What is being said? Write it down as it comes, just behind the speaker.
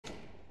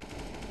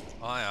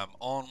I am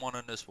on one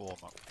in this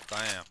warm-up.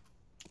 Damn.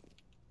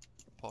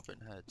 Popping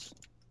heads.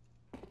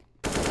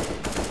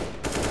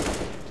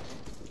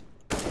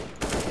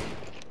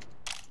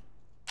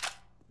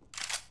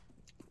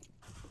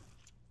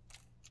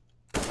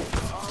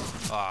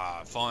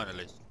 Ah,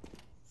 finally.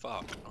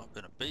 Fuck, I've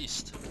been a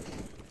beast.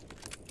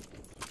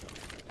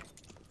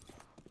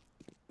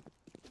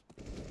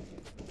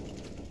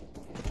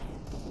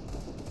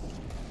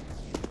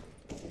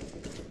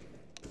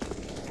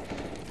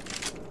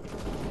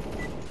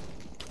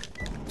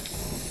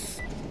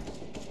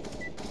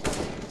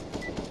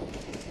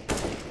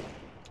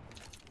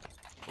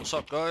 What's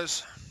up,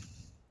 guys?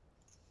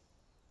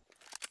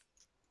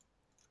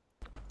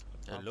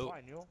 Hello. I'm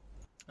fine, you?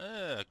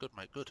 Yeah, good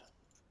mate, good.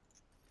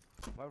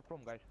 Where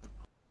from, guys?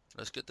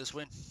 Let's get this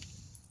win.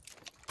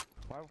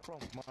 Where from,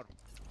 Mark?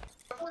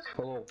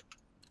 Hello.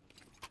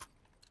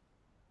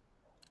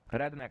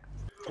 Redneck.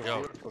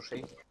 Yo.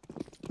 Pushing.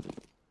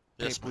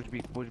 Yes, Hey, push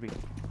B.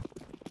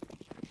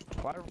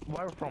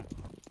 Where from?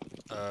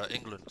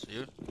 England,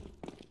 you?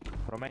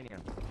 Romania.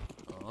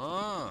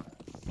 Ah.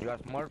 You are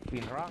smart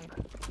in rank?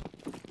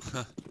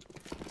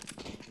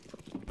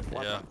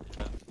 What Yeah. rank?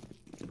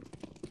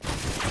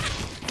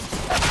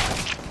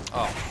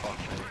 Oh, fuck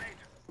me.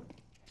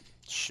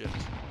 Shit.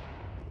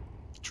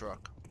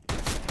 Truck.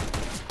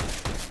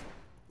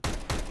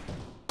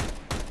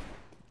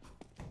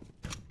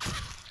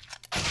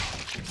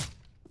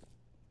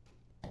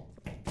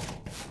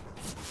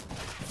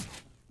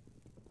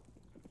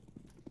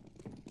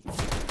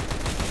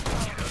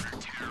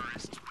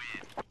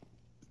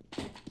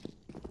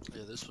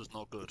 Yeah, this was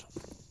not good.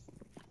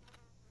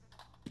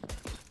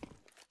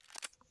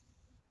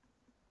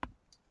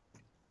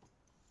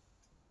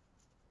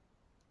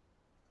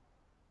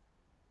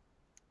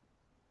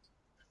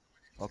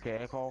 Okay,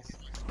 Echo.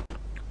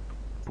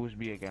 Push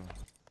B again.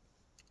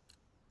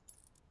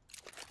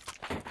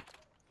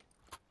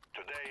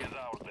 Today is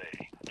our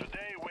day.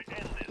 Today we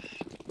end this.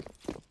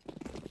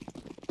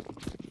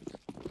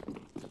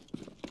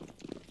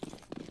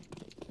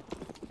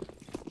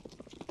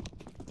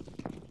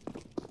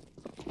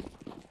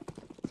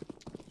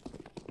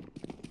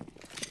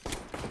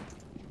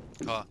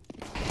 Car.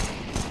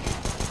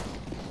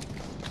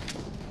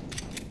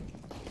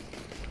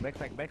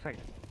 Backside.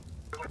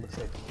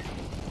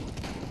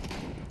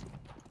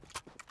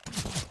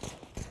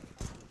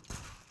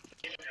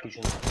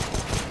 Pushing.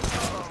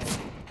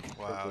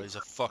 Wow, he's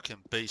a fucking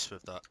beast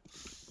with that.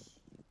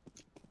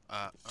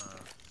 I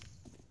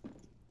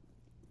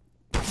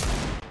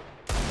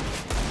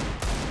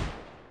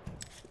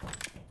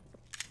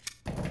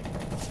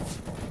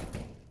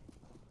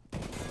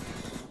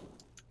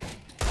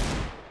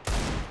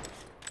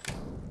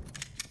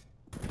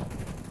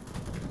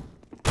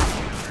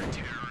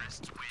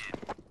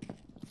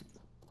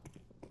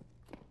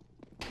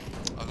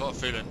got a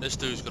feeling this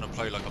dude's gonna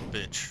play like a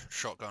bitch.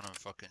 Shotgun and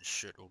fucking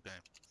shit all game.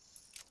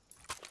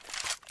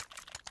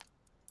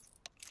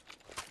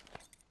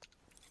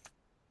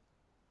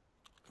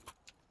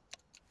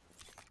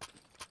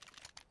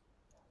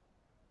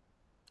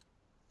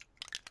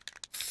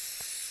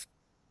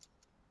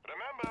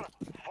 Remember,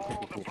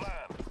 follow the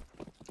plan.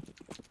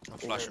 I'm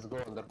Let's flashing. go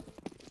under.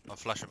 I'm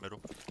flashing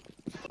middle.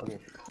 Okay.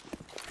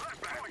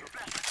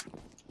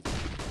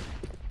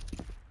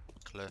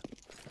 Clear.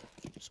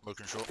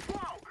 Smoking short.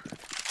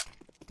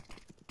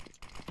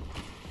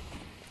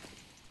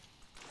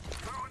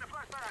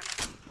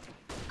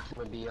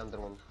 Maybe under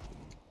one.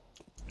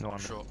 No one.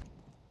 Short.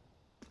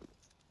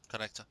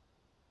 Connector.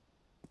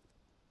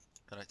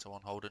 Connector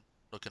one holding.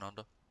 Looking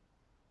under.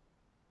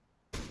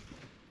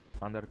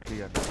 Under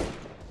clear.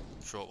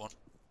 Short one.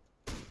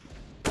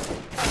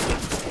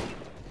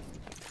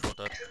 Short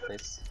dead.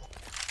 Nice.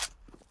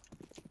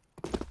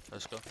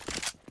 Let's go.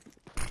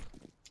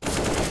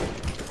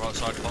 Right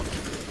side pump.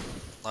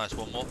 Nice,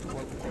 one more.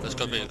 Let's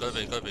go B, go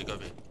B.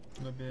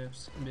 Go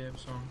BFs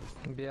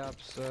on.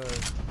 B-ups,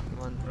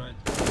 one. Right.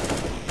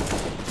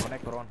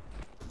 Connector one.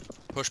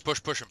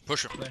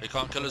 Push him. He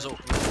can't kill us all.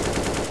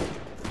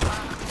 Oh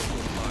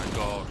my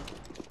god.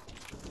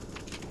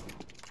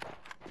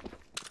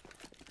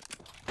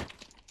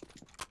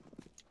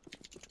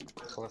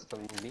 Last on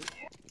B.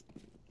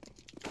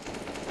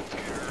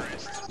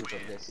 Super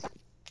guys.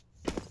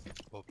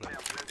 Well played.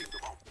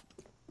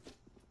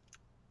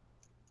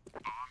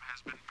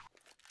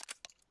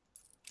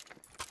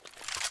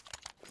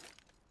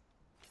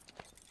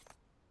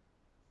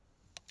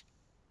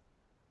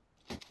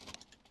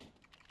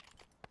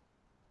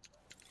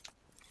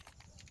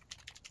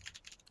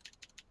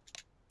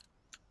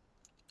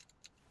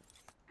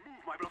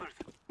 My brothers.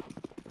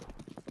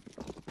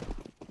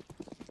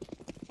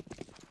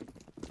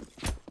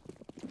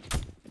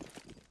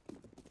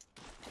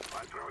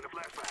 I'm throwing a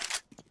flashbang.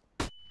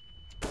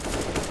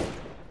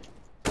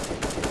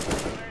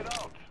 Grenade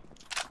out.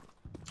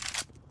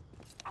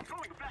 I'm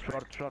throwing a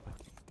flashbang. Short.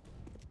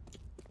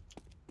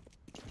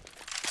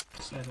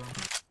 Side one.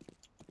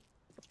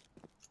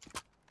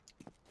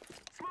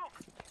 Smoke.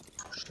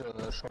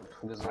 Short.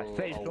 With I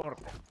say all. short.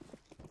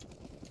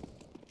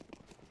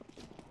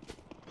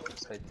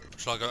 side.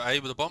 Shall I go A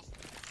with a bomb?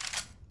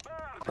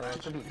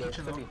 To be, guys,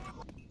 to be.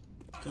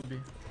 To be.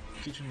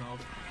 Kitchen out.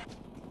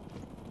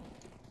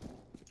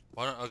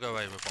 Why don't I go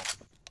A with bomb?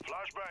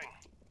 Flashbang.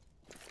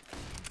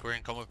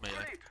 Green, come with me,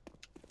 eh?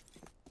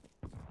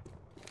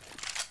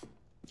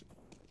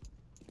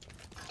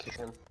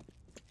 Kitchen.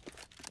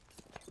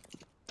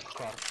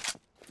 Car.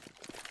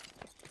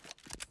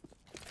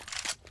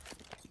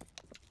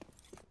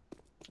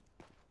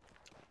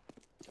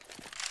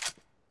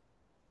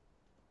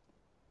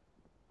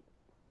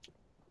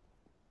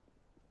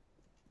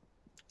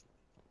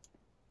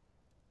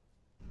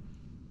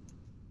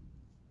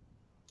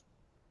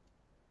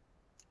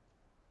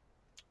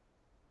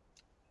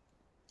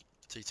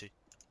 CT.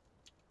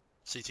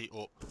 CT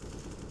AWP.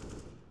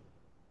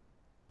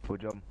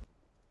 Good job.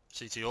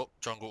 CT AWP.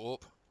 Jungle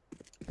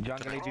AWP.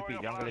 Jungle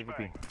AVP, jungle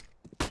AVP.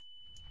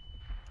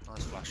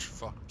 Nice flash.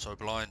 Fuck, I'm so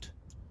blind.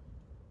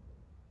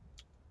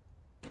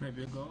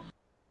 Maybe go.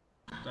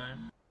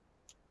 Time.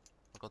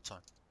 I got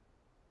time.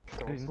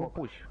 Green, go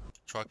push.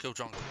 Try kill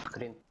jungle.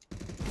 Green.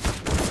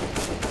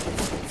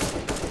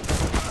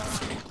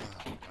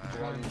 Oh,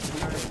 One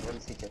behind, one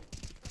city.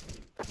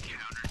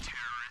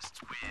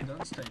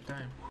 Don't stay.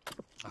 Time.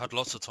 I had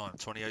lots of time.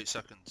 28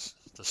 seconds.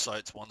 The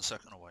site's 1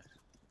 second away.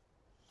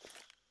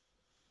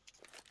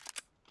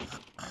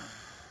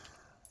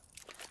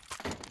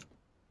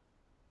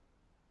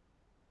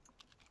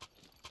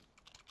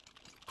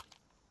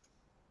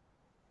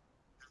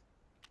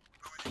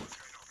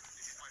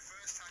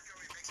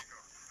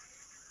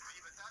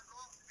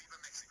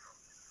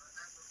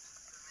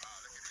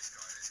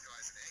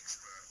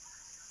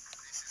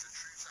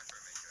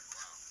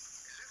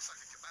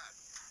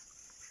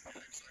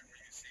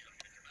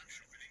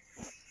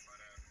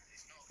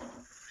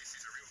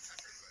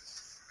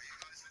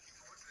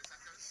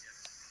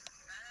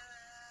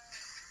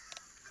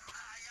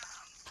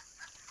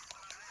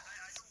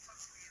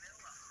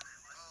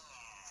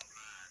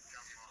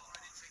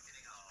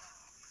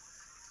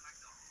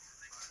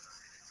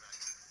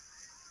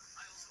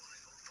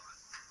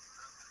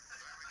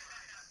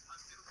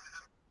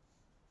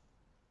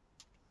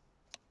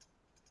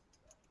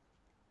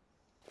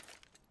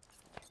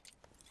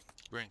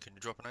 Green, can you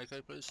drop an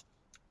AK, please?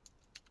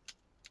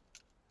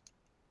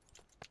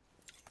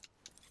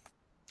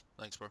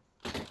 Thanks, bro.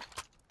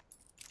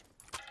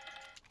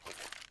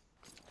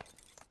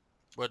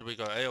 Where do we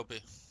go, A or B?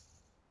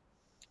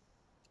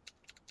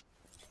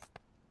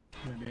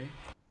 Maybe.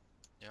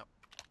 Yep.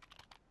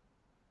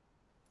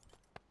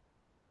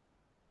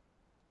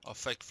 I'll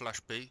fake flash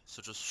B,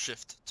 so just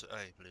shift to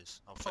A, please.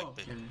 I'll fake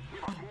B. Okay.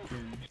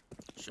 Okay.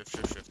 Shift,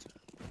 shift, shift.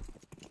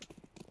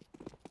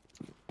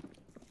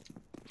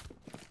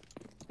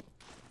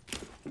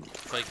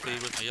 Fake B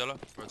with me, yellow.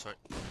 Rotate.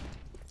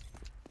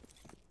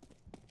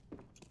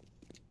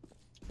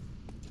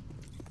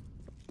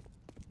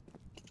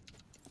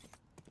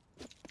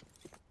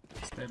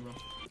 Stay, bro.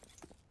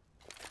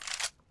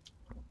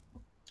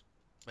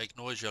 Make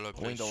noise, yellow,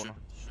 please. Window, Shoot. no?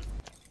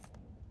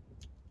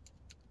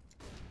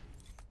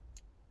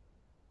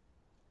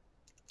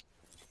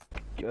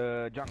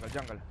 Jungle,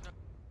 jungle.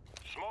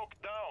 Smoke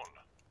down.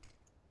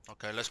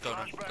 Okay, let's go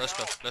now. Let's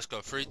go. Let's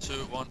go. 3, 2,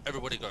 1.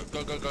 Everybody go.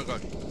 Go, go, go, go.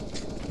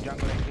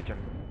 Jungle and kitchen.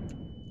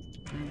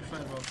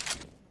 Firewall.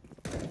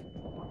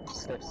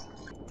 Steps.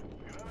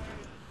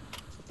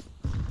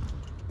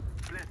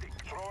 Blending.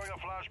 Throwing a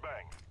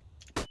flashbang.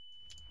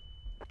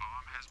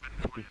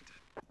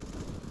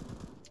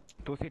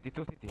 Two city,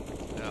 two city.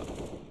 Yeah.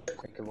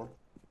 Take one.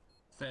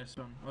 Stairs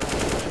one.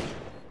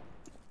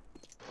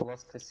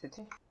 Last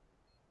city.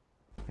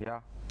 Yeah.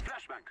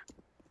 Flashbang.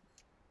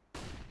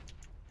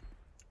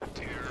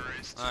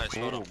 Nice,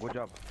 well Oh, done. good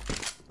job.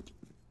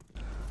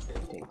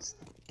 Thanks.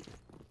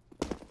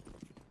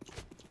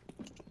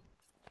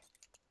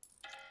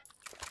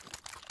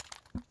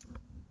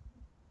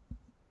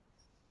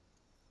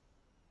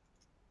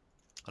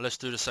 Let's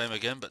do the same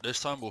again, but this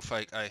time we'll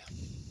fake A.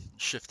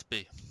 Shift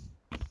B.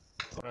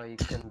 I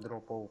can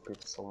drop off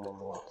if someone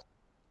wants.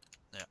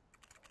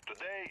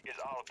 Today is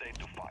our day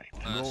to fight.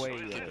 Nice. Go away,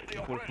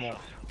 full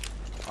smokes.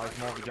 I'll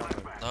smoke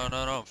jungle. No,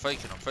 no, no, I'm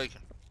faking, I'm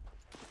faking.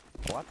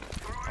 What?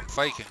 I'm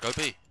faking, go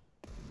B.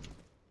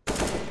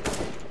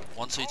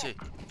 1 CT.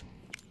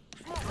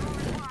 Smoke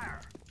throwing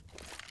fire.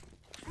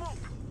 Smoke.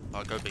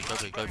 Oh, go B, go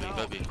B, go B,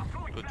 go B.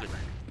 Quickly.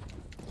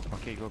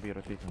 Okay, go be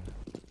rotating.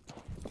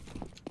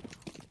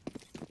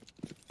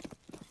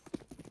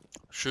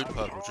 Shoot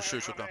purple, just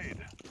shoot your gun.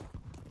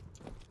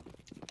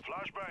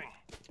 Flashbang.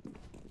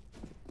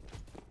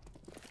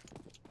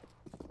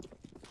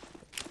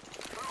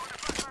 Throwing a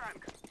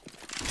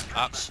flashbang.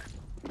 Axe.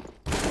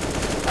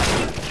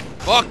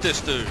 Fuck this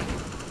dude!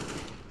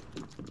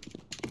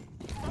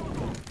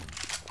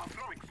 I'm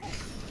throwing smoke.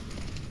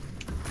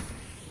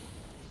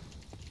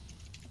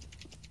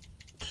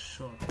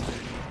 Short.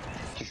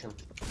 Kitchen.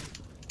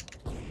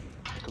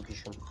 Two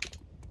kitchen.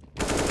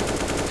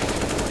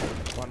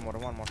 One more,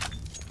 one more.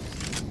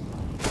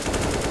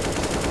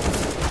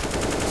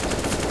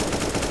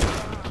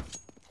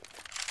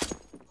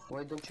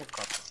 Why don't check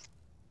up?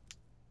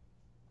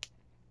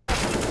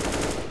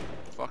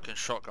 Fucking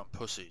shotgun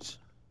pussies.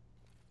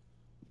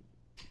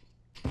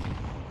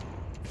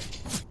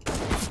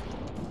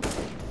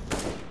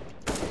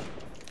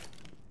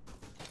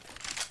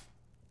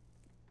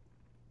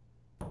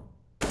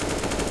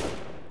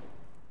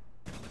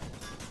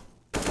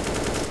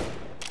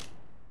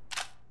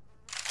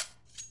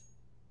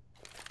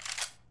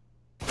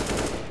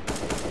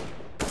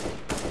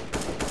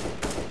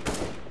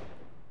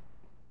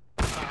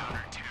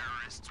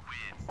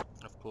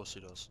 Of course he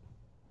does.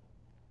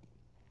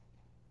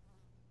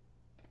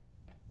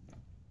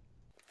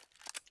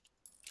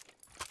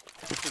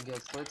 Okay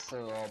guys, let's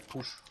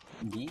push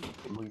B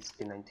with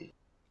P90.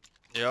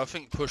 Yeah, I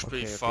think push B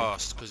Okay, okay.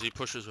 fast because he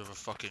pushes with a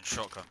fucking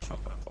shotgun.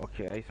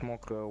 Okay, I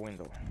smoke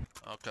window.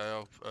 Okay,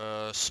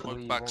 I'll smoke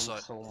We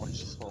backside. want so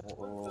much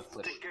small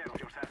flash. Take care of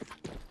yourself.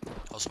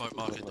 I'll smoke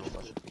market door.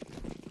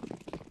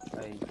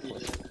 I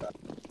flash.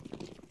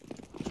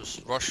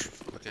 Just rush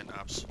fucking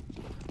abs.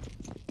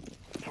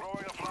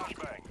 Throwing a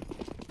flashbang.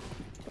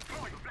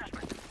 Throwing a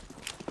flashbang.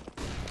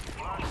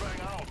 Flashbang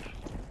out.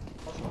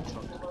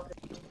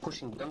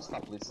 Pushing, don't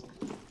stop please.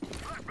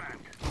 Flashbang.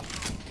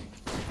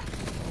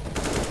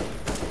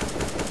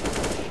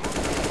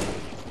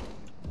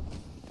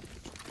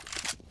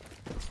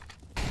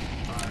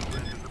 I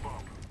planted the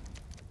bomb.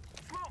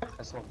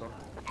 I smoke door.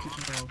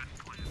 Kitchen out.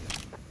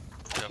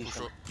 Yeah, for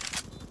sure.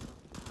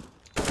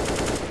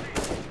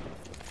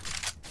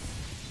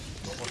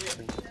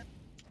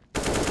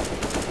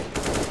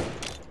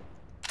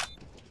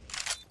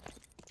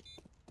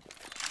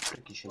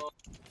 Kitchen.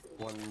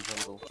 One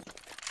jungle.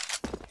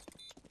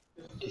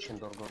 Kitchen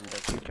door going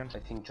back. Kitchen. I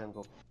think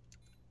jungle.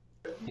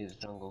 Is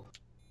jungle.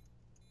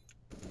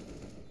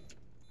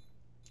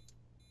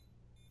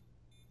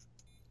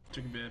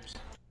 Check babes.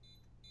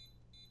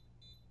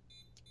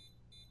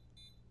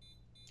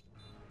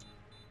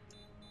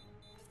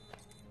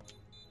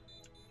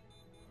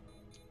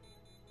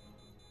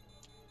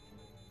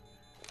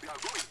 We are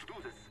going to do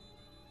this.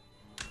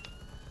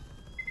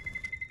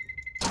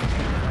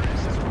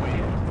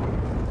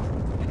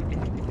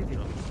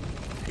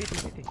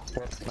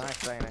 Nice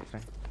try, nice try.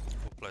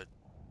 Well played.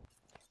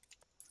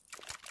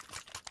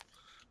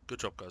 Good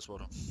job, guys. Well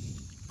done.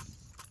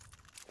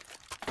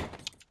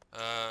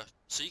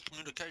 See,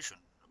 communication.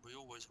 We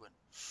always win.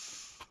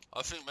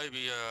 I think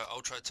maybe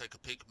I'll try to take a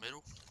peek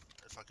middle.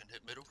 If I can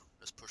hit middle,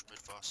 let's push mid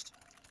fast.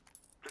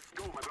 Let's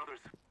go, my brothers.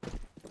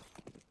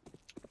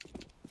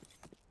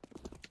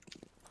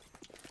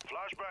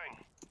 Flashbang.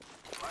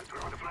 I'm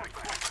throwing a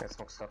flashbang. I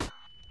smoke stuff.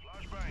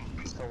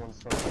 Flashbang. Someone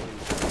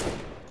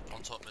smoke.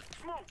 On top mid.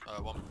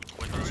 Smoke. One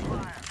windows.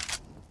 Fire.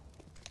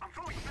 I'm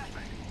throwing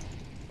flashbang.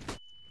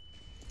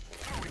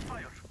 Throwing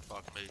fire.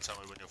 Fuck me, tell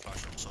me when you're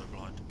flashing, I'm so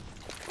blind.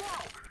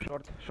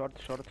 Short, short,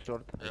 short,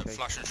 short. Yeah, Okay.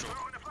 flashing short.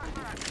 Throwing a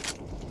flashbang.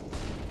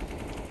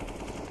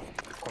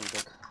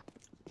 Contact.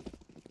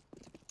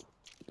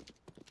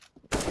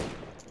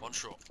 One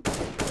short.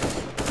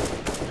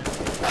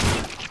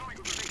 Throwing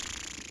a grenade.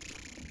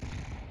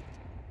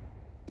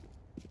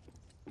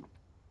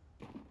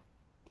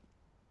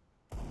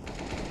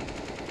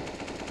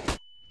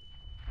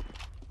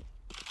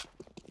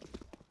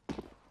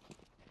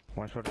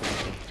 One short.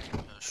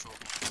 Yeah, short.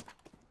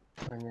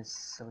 Minus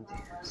 70.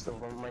 Still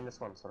one,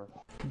 -1, sorry.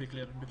 Be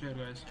clear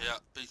guys. Yeah,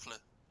 be clear.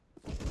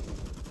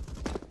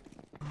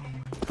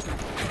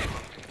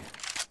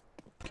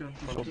 Kill,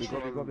 Go B, go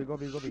B, go B, go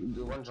B, go B.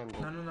 One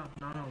jungle.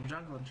 No,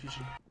 jungle and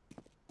kitchen.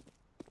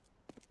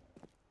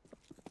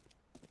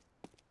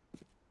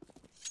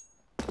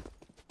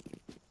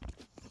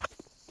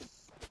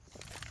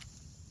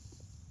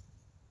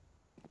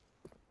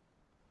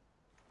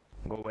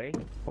 Go away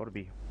or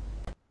B?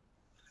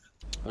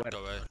 Where?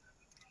 Window A.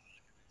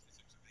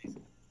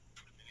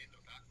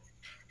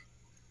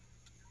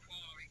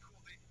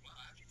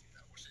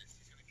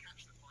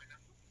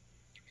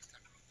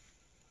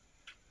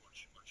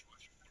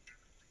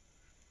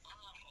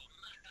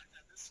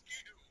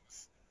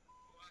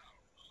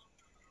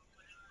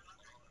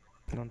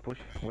 Don't push.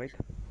 Wait,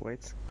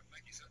 wait.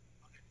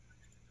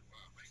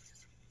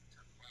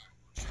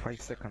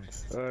 5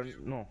 seconds.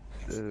 No.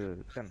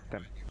 10.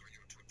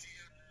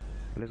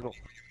 Let's go.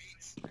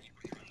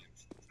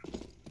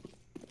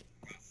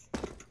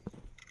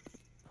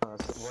 So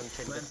one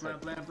check this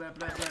side. Plan.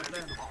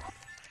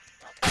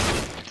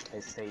 I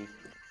say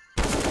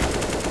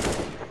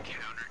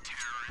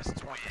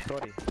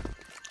Sorry.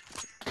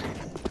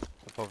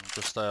 No problem,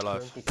 just stay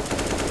alive. 20.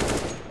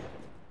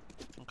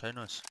 Okay,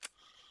 nice.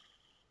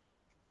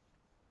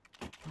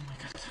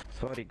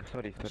 Sorry.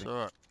 It's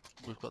alright.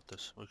 We've got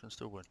this. We can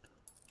still win.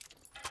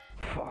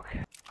 Fuck.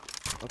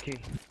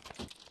 Okay.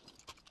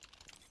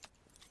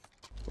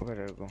 Where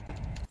do I go?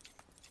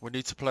 We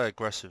need to play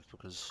aggressive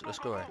because let's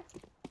go A.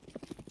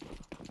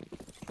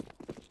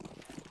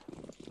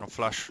 I'll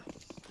flash.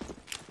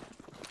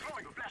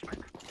 Throwing a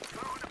flashbang.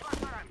 Throwing a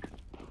flashbang.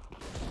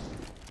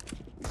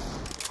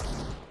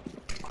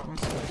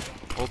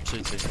 Up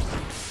CT.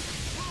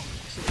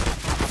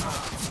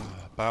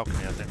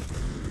 Balcony, I think.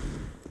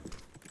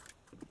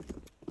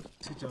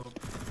 Sit out.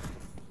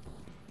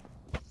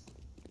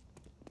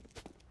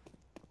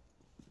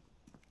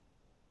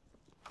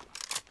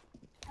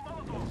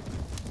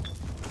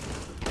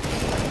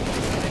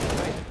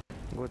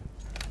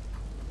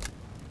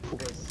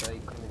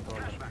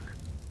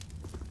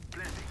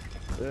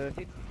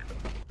 City.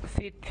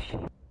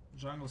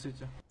 Jungle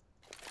City.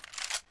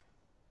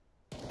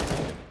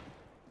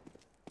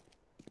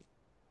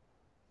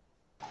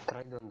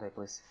 Try don't die,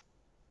 please.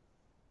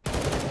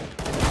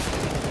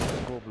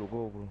 Go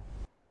blue.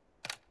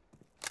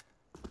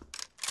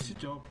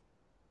 City up.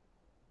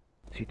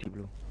 City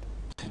blue.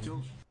 City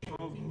up.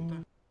 Oh,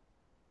 да.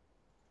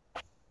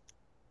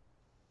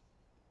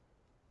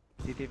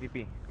 City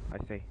VP, I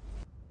say.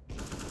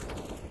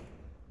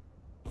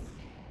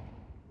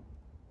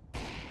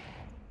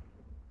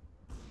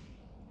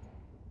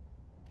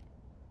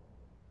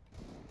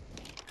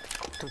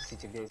 Two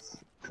city guys.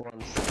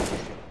 One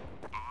city.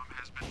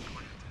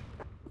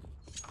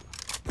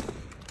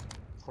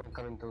 One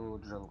coming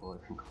to jungle, I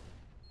think.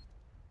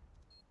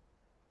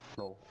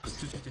 No.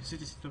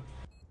 City.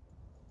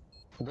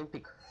 Don't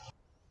pick.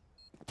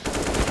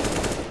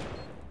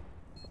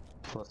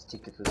 Last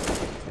ticket is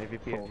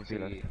AVP last.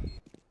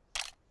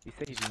 He's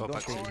saving, Go don't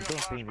back to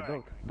save me,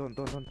 don't.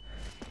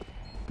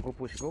 Go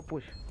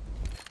push.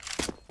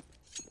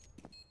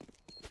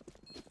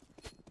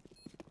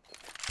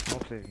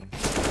 Not saving.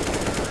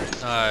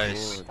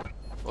 Nice. Good.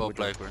 Well Good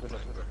played, job. Grin.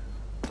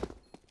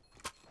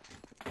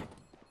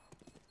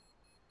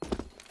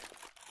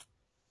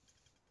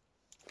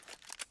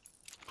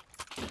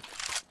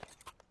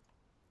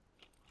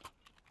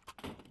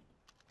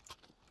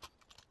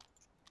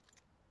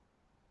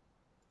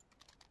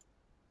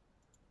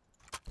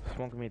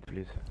 Smoke mid,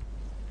 please.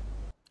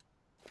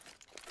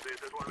 This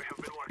is what we have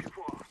been working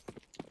for.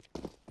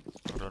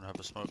 I don't have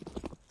a smoke.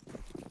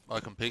 I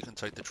can peek and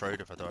take the trade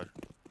if I die.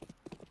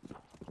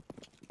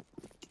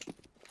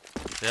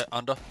 Yeah,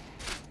 under.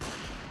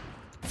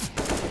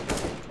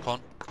 Con.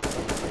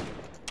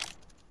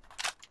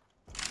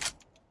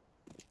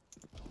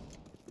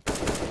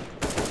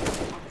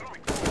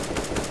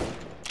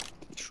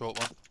 Short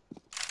one.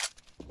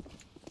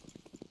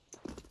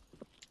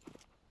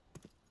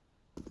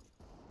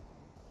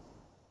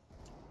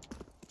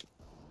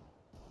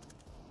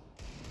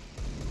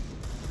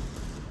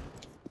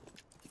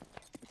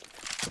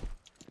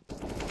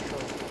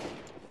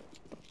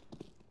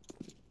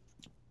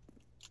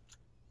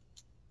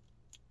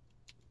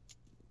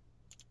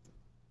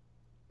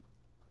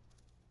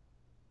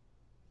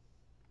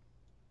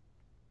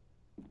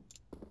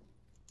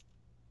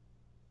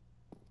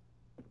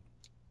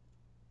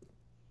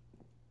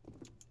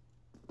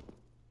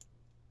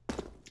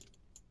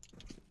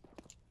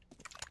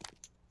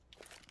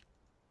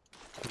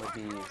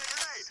 maybe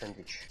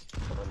sandwich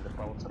from the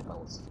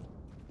palace.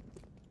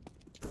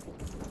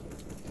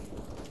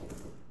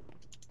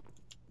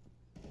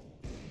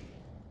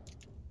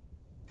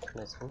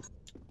 Nice one.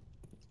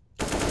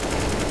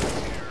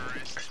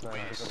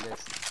 Nice, good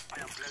guys.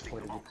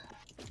 Very good.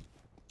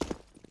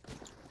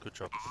 Good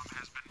job.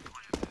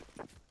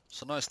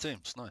 It's a nice team,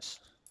 it's nice.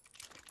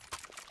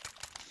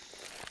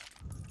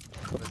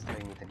 Let's try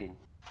it again.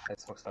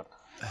 Let's smoke start.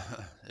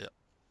 Yeah.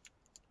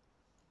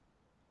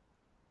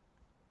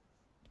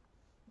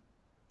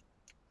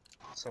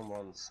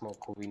 Someone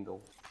smoke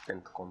window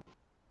and con.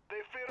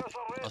 They fear us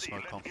already. That's my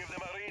Let's comp. give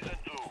them a reason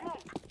to.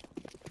 Smoke.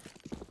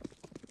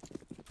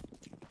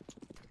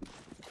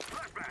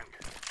 Flashbang.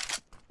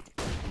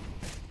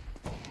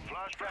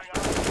 Flashbang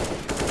out.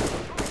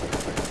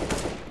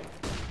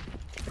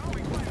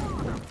 Throwing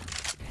fire.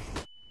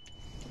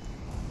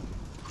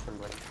 And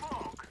like,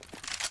 Smoke.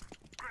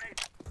 Great.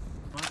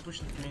 One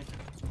pushing mid.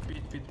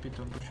 Pit.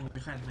 One pushing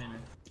behind mainly.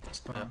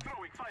 Spawn.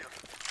 Throwing fire.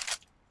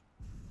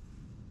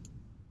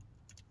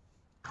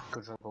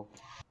 to jungle.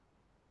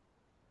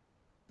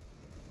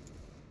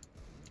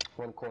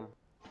 One con,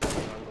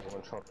 jungle,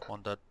 one short.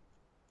 One dead.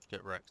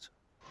 Get wrecked.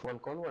 One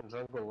con, one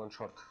jungle, one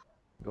short.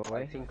 Go I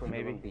away, think on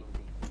maybe. B.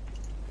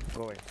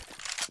 Go away.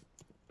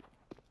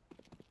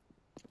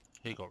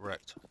 He got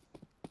wrecked.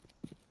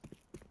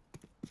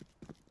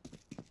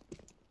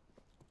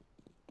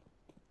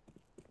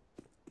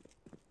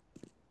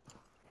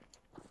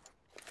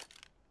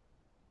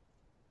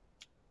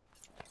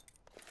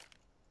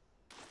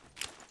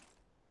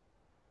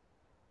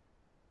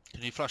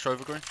 Can you flash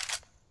over, Green?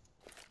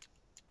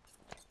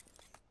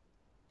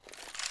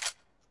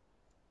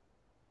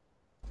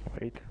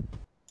 Wait.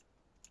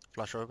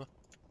 Flash over.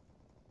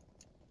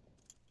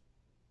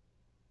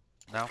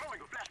 Now.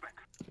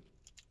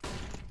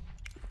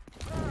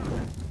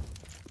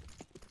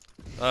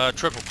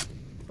 Triple.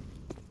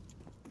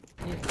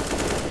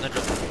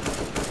 Ninja.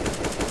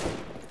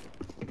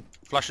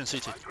 Flash in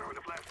CT.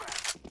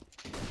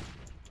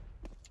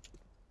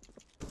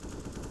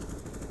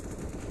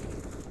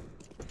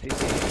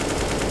 CT.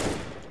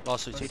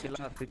 Last CT.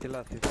 CT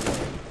last.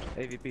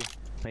 AVP,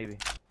 maybe.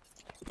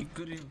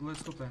 Green,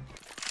 let's go plan.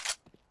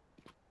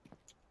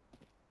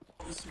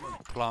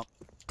 Plant.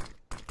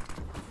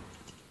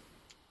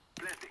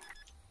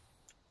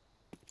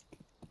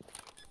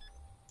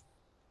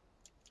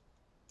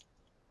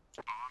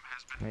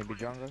 Maybe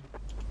jungle?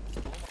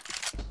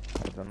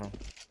 I don't know.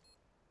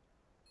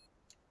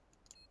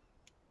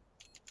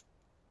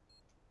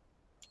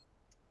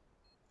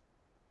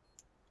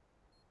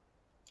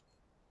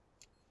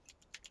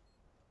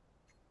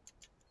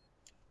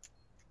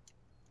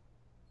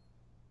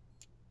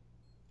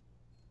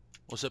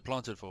 What's it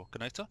planted for?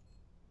 Connector?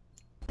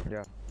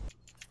 Yeah.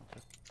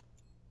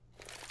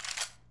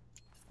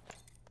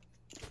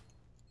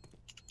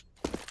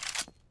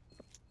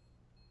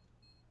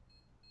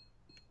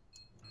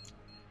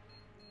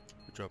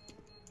 Good job.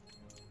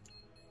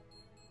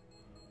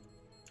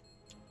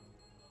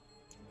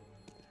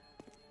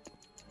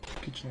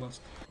 Kitchen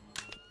last.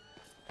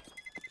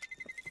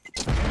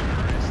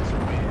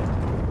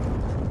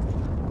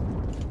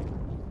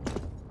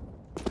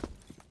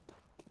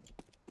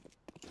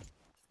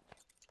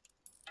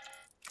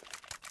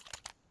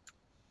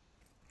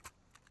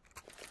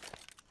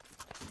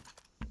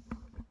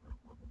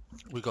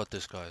 We got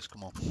this, guys.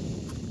 Come on.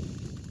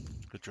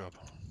 Good job.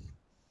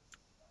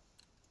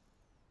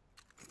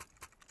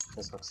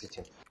 Let's not sit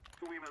here.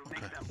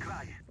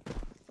 Okay.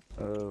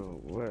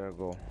 Where I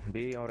go?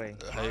 B or A?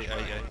 Hey.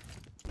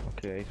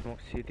 Okay, I smoke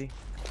city.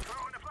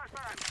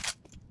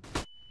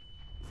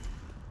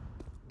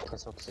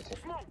 Let's not sit here.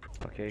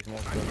 Okay, I smoke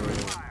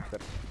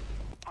stairs.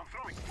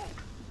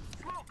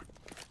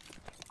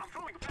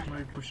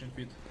 Maybe pushing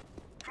pit.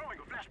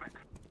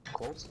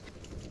 Close?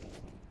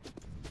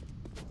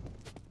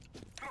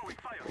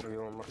 Do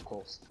you want more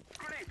close?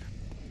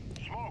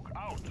 Smoke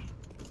out.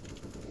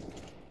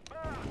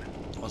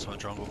 What's my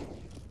jungle?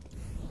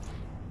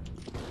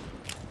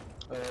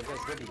 Guys,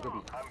 Gobi.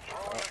 I'm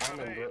throwing a I'm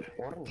in grenade. the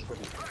orange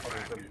Gobi.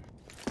 Orange Gobi.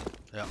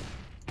 Yeah.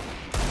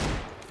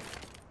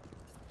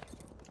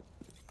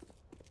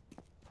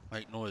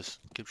 Make noise.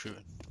 Keep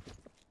shooting.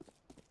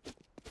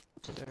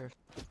 Stairs.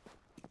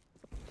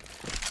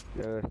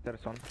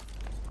 Stairs on.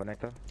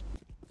 Connector.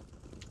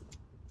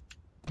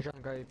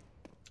 Jump guy.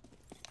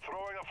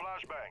 Throwing a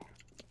flashbang.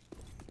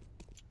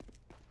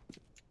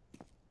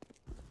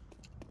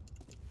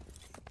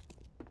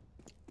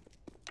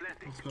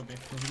 Let's go B.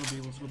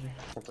 Let's go B.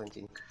 I'm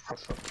planting. For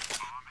sure.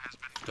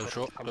 Go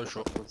short. Come Go to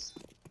short. please.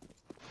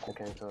 I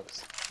can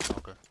towards.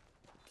 Okay.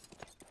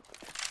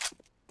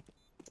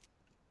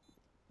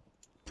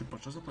 Ты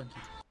почему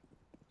заплатил?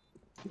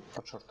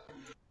 For short.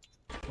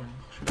 Понял.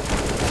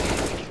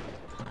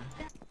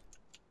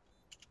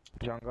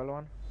 Jungle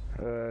one.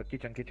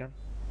 Kitchen.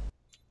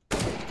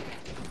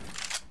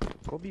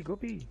 Go B.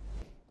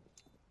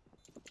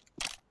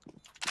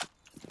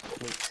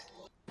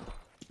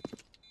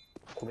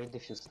 Wait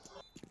defuse.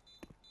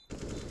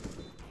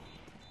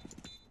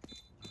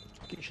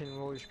 Kitchen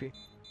low HP.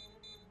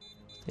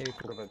 Yeah,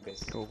 Go back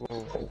base. Go.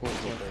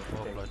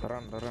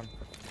 Offline. Run.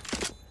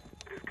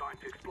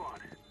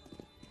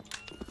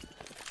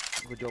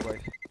 Good job,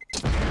 guys.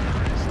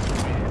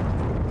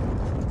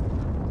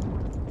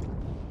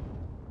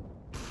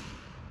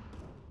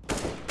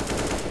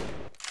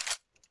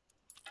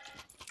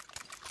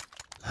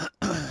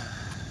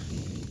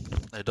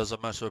 It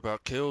doesn't matter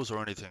about kills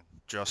or anything.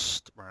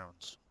 Just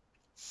rounds.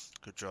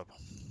 Good job.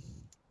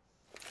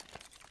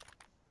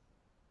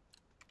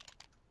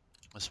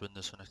 Let's win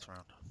this for next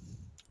round.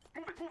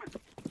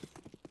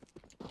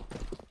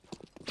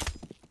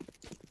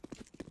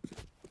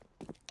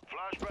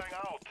 Flashbang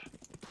out.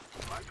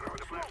 I'm throwing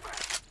a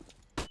flashbang.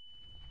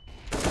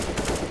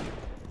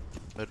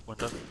 Mid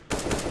window.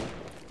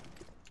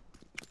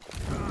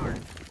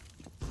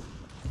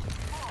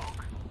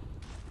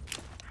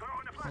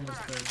 On the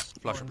stairs.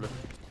 Flash and blue.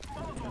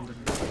 On the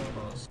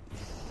stairs.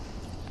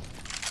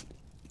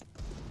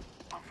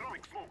 I'm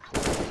throwing smoke.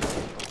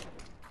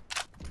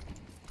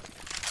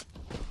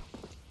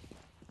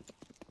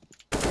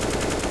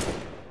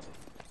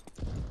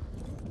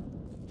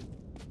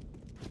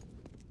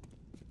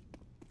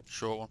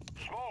 Short one.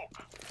 Smoke.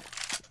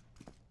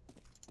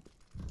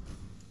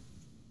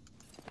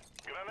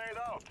 Grenade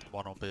out.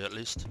 One on B at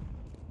least.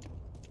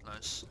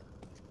 Nice.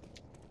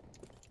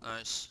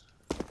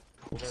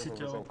 City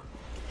Jungle.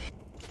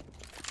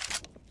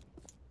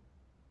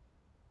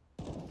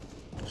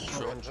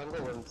 Short. One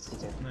jungle and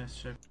city. Nice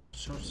check.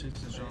 Short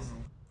city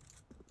jungle.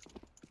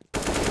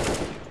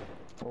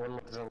 One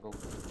more jungle.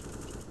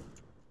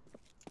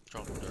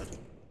 Jungle dead.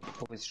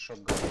 With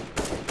shotgun.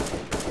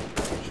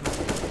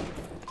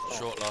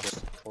 Short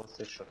last. What's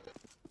this shot?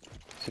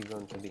 He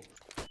going to be.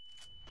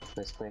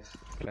 Nice knife.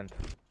 Plant.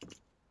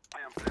 I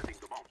am planting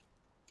the bomb.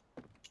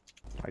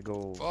 I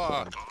go.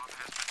 Fuck!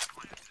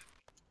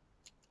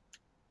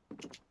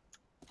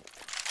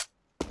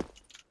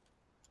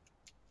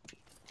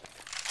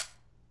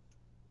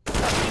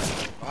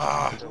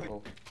 Ah!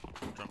 Jungle.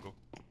 Jungle.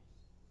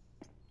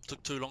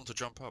 Took too long to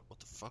jump up. What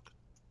the fuck?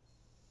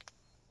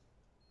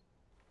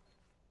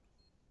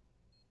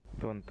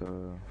 Don't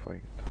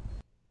fight.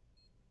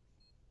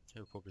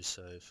 He'll probably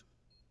save.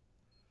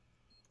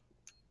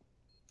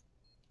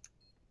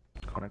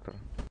 Connector.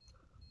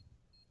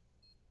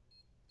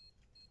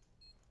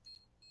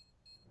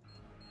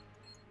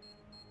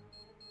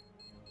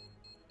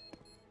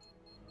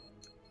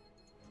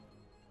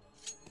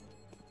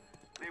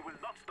 They will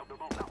not stop the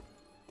bomb now.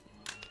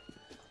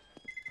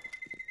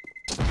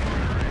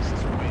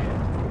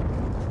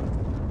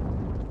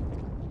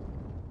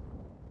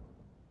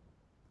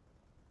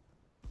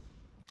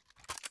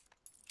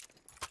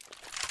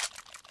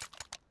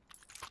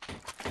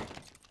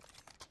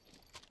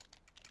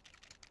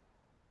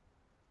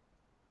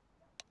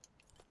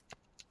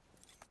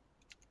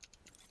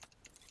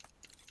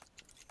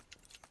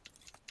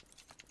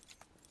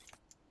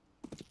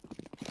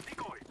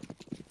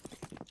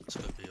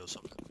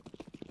 something.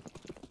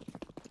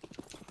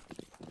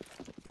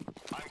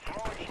 I'm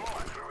throwing smoke.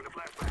 I'm throwing a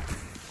flashback.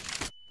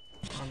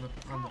 Under.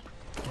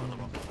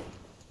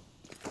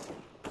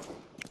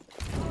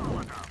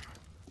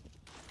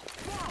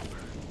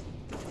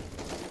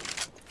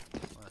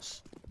 Nice.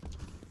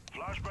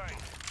 Flashbang.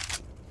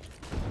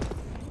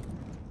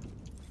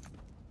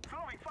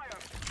 Throwing fire.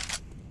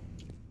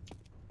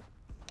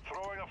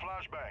 Throwing a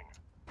flashbang.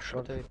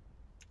 Short A.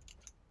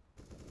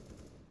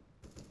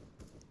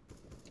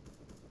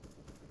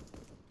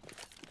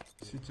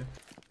 City.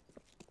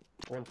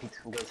 One pit,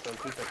 guys, one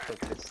pit at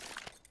top list.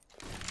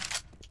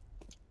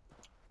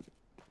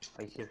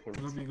 I hear him.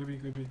 Go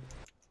B.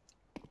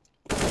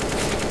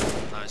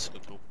 Nice,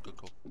 good call, good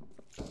call.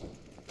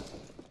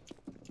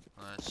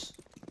 Nice.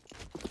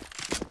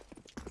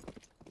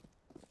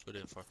 Good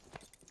info.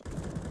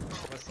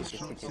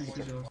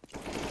 City.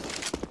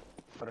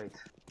 Right.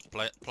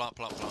 Plant.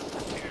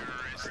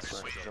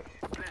 Nice job.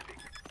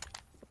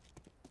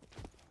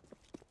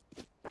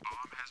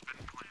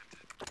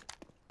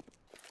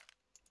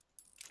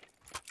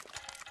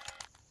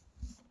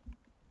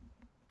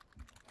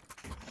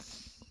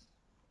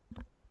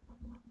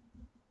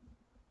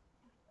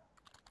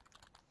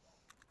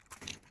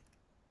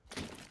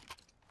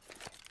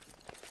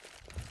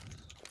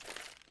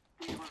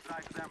 We will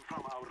drive them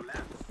from our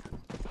lands.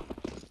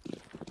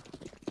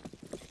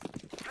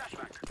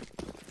 Flashback.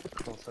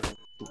 Console.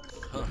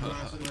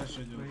 Флеш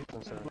идет.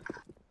 Console.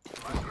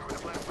 I'm throwing a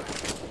flashback.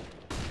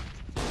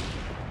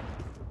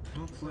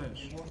 Don't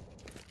flash.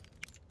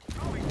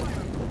 Throwing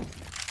fire.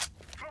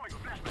 Throwing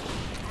flashback.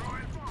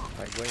 Throwing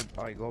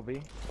bomb. I go B.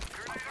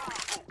 Grenade out.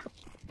 Smoke.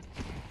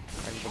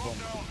 I need the bomb.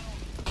 Down.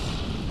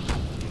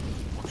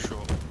 One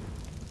short.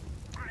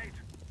 Grenade.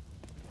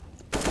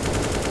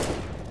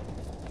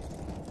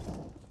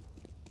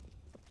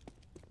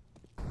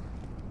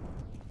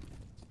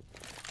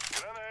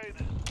 Grenade.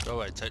 Go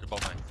away, take the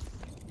bomb, mate.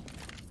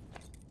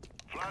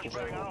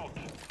 Flashbang out.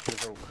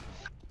 Joke.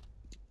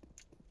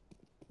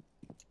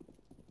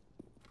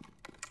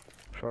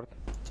 Short.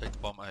 Take the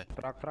bomb, mate.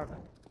 Track.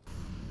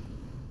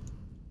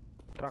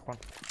 Track one.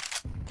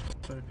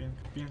 Sorry,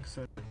 pink,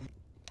 sorry.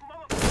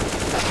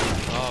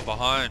 Oh,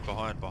 behind.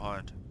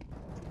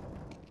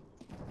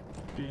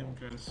 Pink,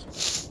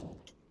 guys.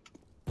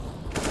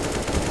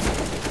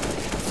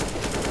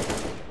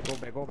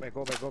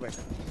 Go back.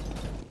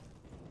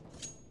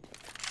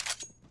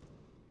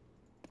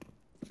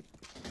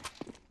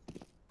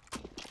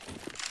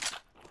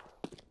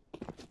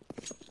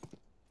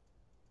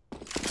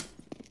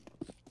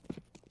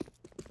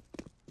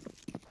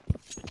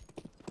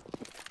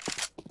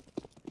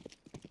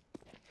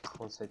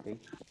 One side A.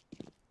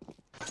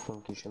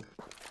 One kitchen.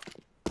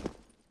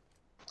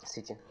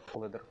 City.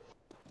 Ladder.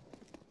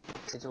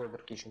 City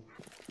ladder kitchen.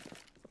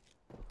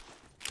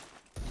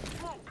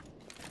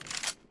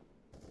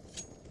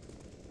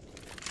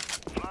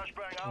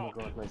 Flashbang Oh my out.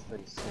 god, my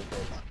story is so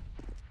bad.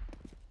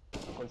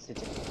 One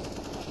city.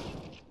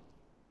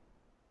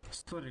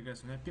 Sorry,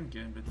 guys, у меня пинки,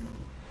 я, блядь, не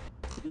могу.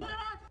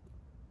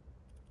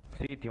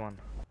 City one.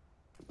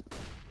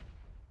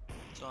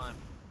 Time.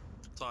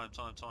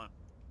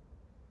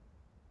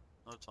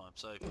 No time,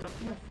 save.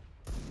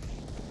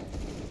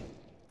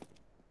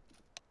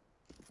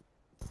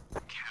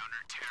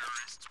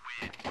 Counter-terrorists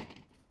win.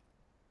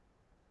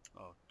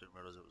 Oh, didn't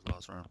realise it was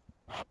last round.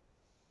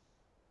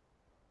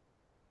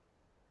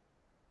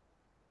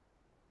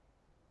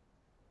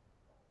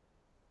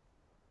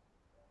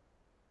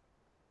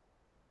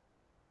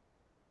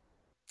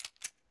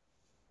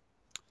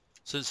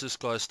 Since this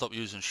guy stopped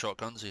using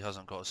shotguns, he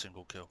hasn't got a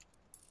single kill.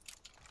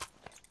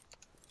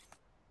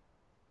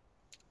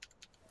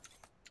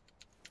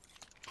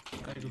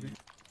 I go B.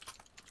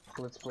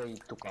 Let's play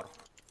 2 car.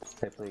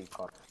 I play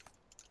car.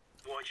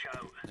 Watch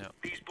out. Yeah.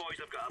 These boys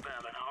have got a bit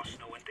of an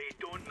arsenal and they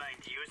don't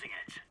mind using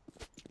it.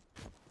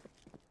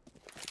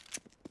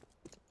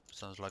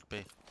 Sounds like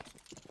B.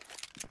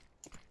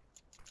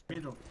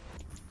 Middle.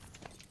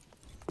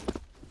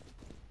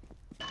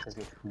 Let's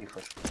be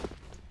first.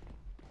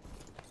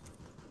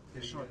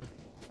 Short.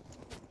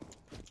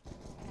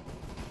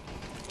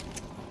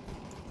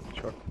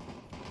 Short.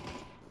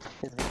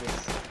 Let's be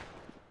guys.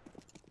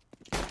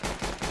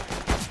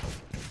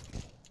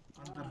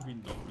 Under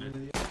window,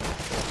 блядь.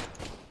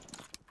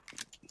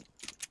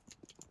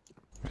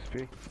 SP.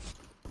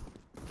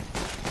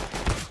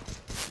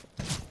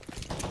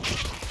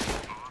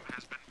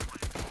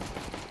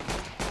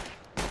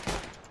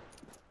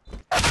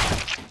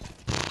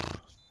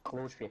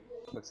 Low HP.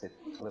 Backside.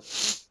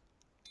 Left.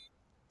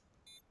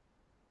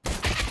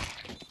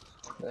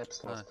 Apps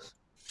last. Nice.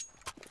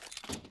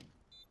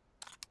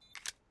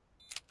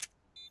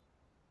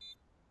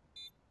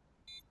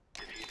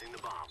 Defusing the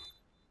bomb.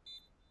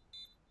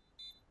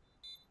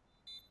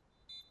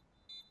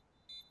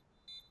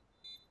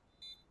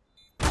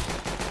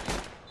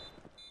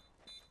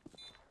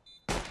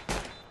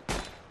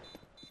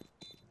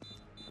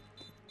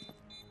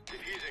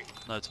 Defusing.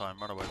 No time,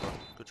 run away, bro.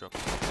 Good job.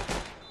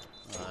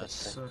 Nice.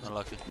 Sorry.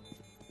 Unlucky.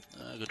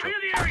 Good job. Clear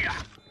the area.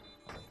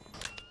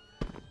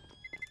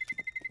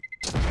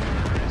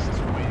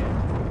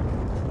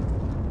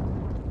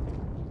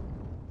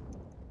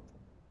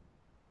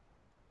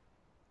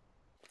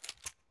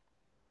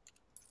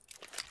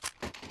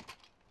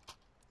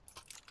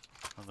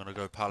 gonna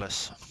go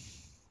Palace.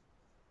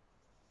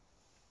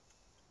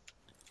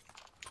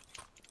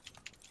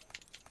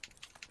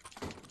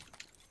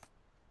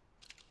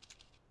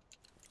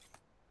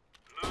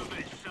 Move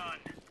it, son.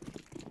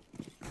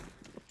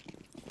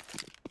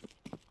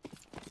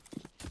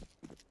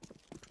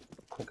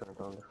 He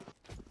can't under.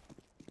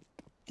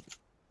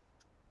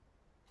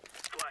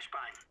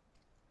 Flashbang.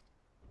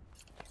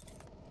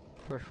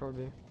 Push for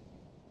B.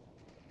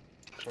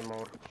 3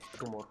 more,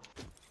 2 more.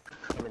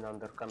 Coming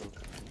under, coming.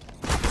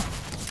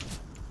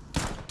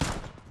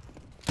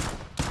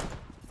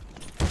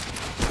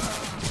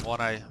 One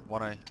A,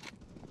 one A.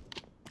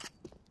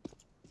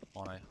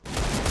 One A.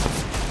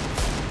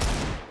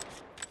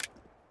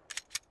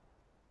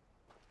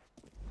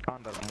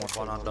 Under, more.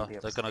 One under.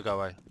 They're gonna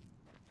go A.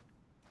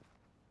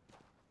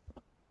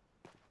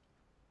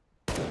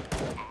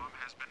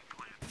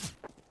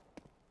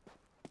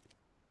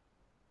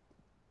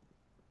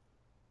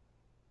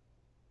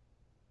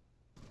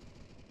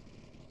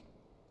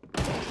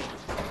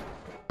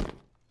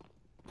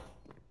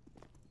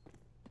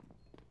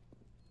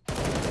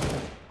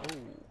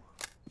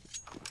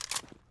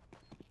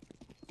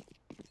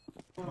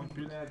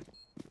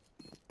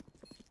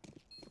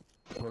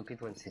 One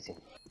pit, one CT.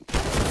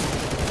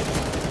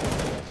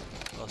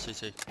 Oh,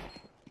 CT.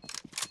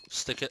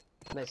 Stick it.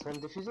 Nice, one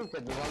diffusing,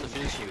 can be one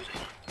Defuse.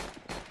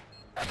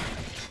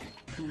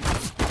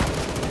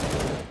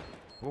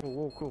 Whoa,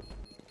 whoa, cool.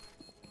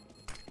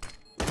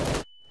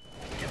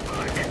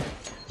 Nice.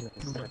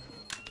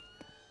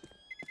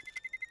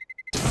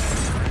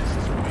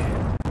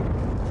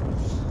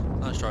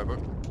 Nice try, bro.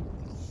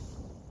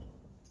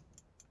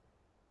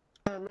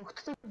 Ну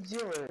кто так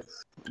делает?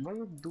 Why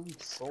you do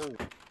it so?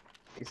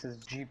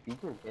 SSG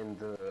picking and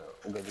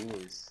Galina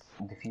is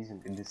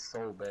defusing, it is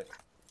so bad.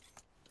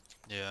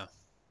 Yeah.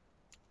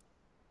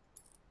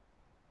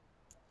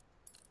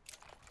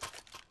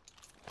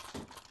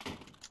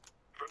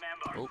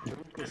 Remember, Oh,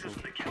 this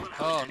isn't the killing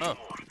Oh, no.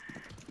 anymore.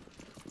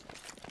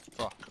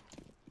 Fuck.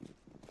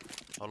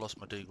 I lost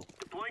my deagle.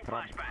 Deploying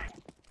flashbang.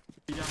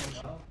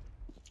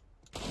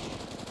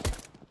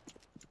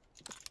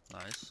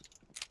 Nice.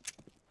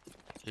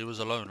 He was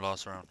alone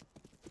last round.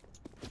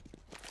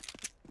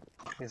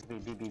 It's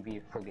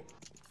B, Foggy.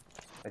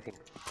 I think.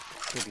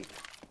 Could be.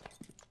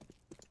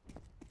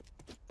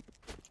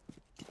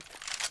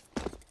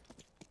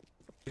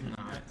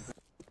 Nice.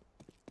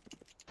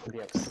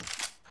 Yes.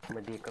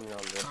 Maybe coming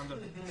under. Under.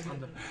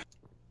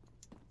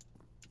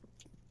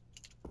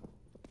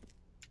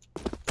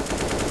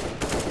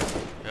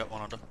 Yeah,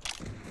 one under.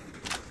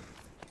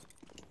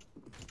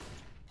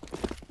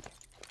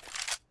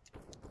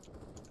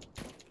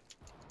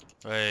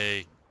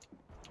 Hey.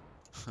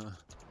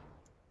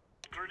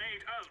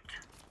 Grenade out.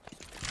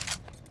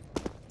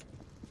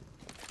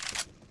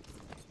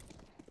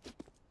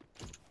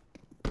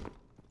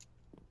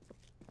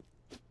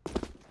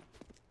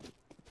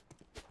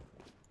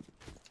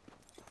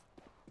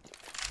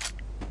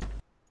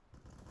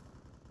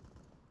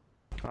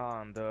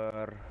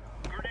 Under.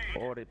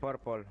 Ori,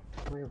 purple.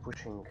 Who are you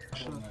pushing?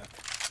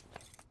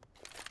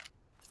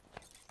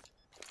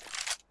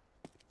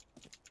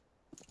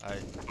 Hey.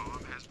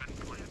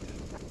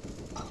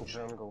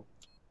 Jungle.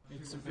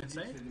 It's A?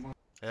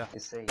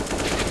 It's A.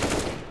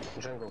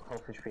 Jungle,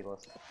 half HP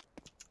last.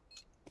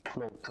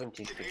 No,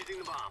 20 HP. Defusing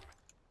the bomb.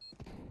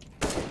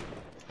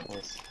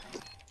 Yes.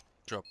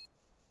 Drop.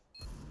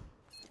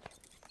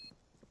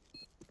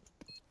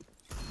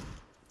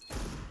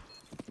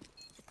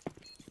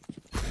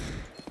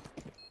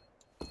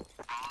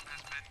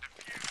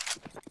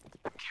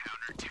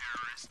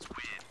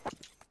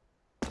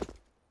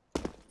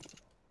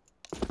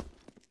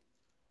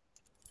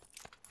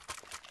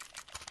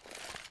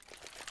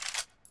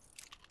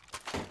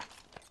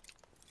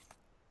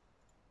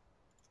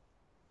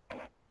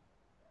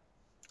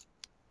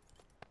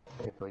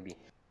 It will be.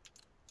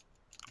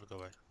 Look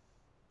away.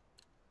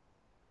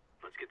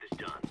 Let's get this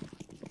done.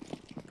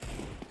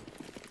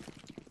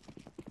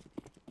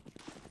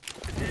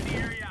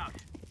 Incendiary out.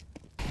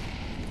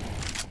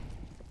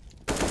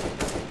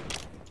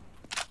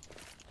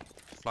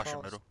 Flash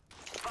in middle.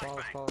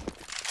 Flashbang.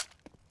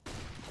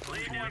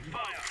 Laying down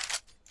fire.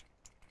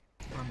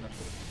 Under.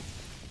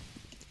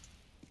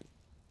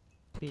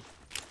 Pit.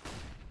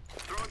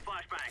 Throwing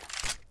flashbang.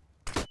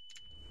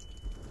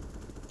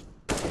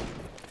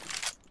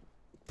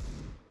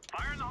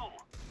 Fire in the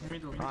hole.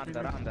 Middle.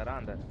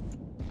 Under.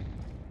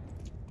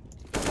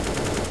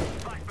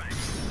 Flashbang.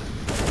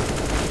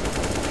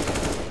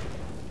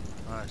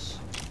 Nice.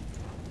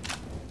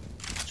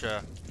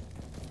 Chair.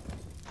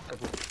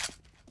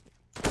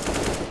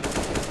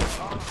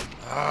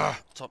 Ah,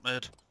 top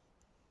mid.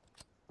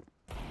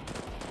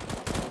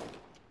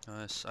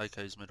 Nice.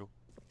 AK's middle.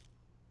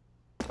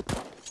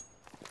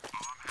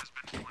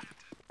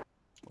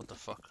 What the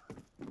fuck?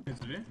 It's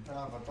B.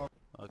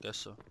 I guess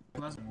so.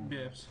 Last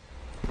BFs.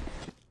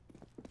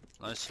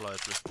 Nice slide,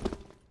 blue.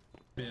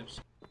 BFs.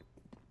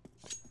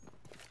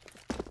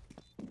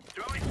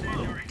 Throwing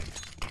incendiary.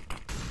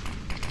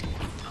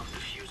 I'm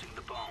defusing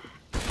the bomb.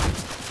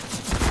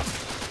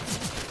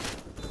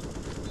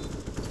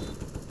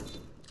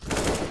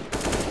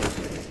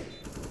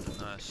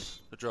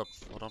 job.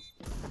 Well done.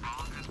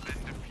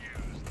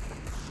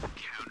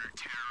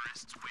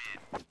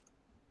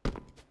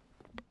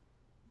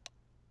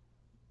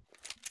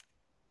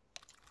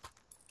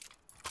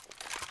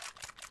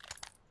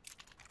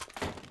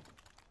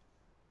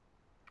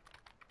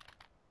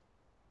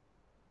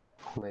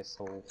 Nice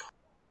soul.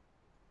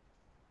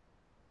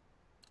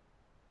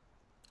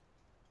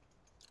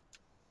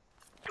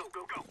 Go,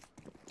 go, go.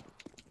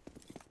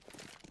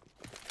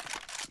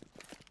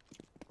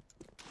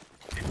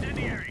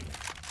 Incendiary.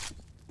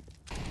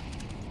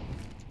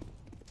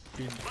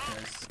 Pin,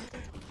 guys.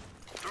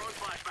 Throwing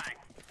flashbang.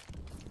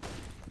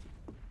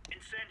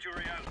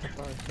 Incendiary out.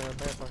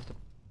 Bypass the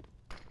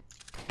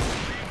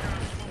Laying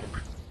down smoke.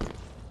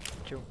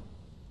 two.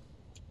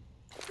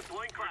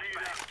 Deploying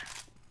flashbang.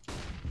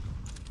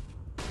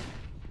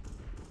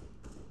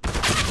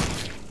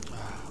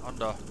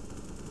 Under.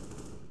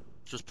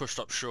 Just pushed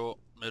up short,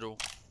 middle.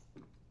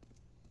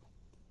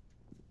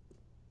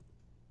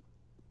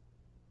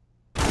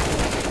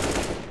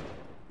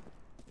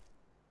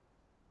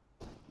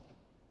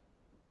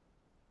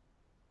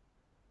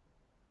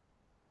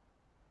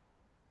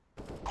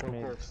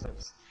 Mid. Four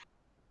steps.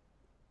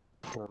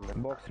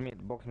 Box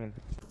mid, box mid.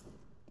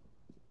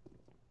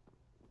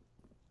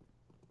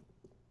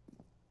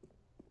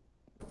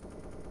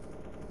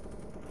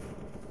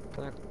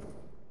 Connect.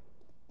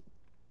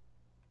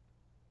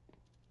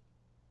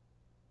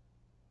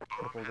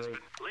 Purple gate.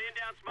 Laying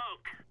down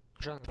smoke.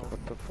 Jungle.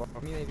 What the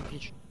fuck? Me maybe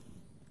peach.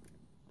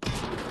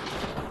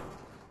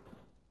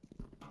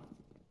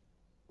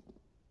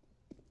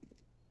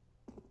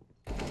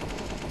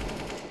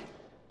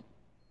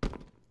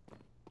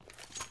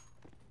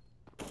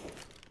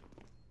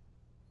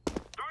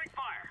 Throwing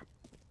fire.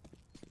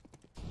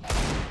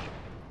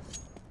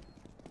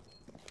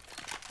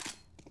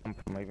 Pump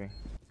maybe.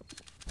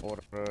 Or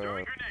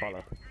Throwing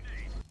pallet.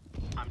 grenade.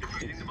 I'm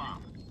defusing the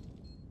bomb.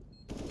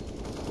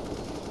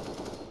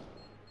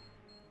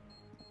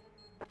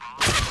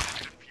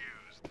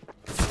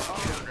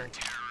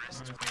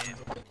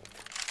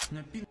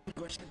 На пинг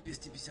вообще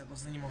 250,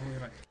 просто не могу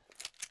играть.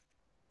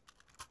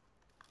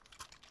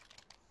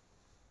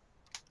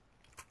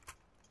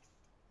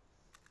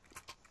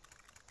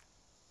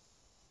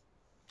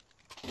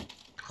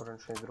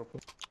 Orange is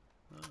dropping.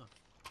 Ah.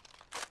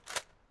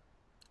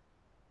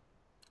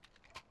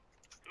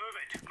 Move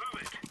it,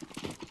 move it.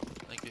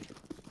 Thank you.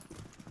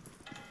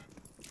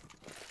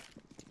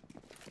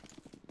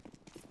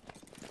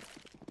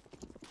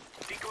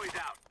 Decoys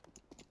out.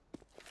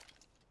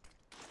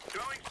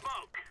 Throwing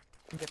smoke.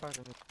 Bypass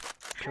the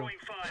Throwing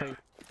fire.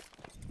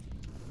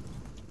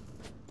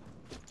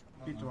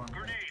 Pit one.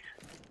 Grenade.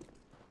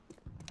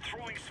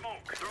 Throwing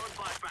smoke. Throwing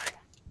flashbang.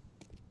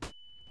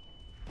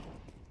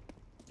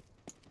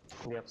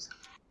 Yep.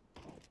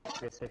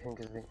 Yes, I think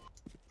is the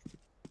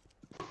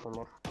one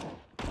more.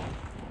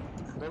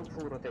 Don't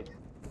full rotate.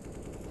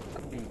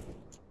 B.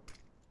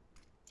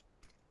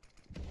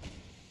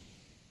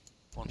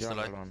 One's delay.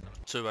 Jungle one.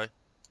 2A.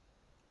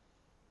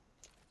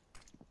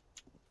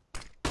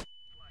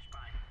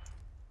 Flashbang.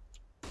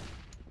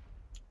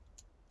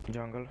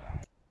 Jungle.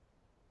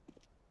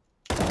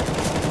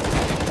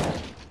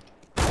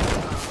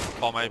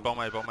 Bomb A, bomb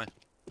A, bomb A.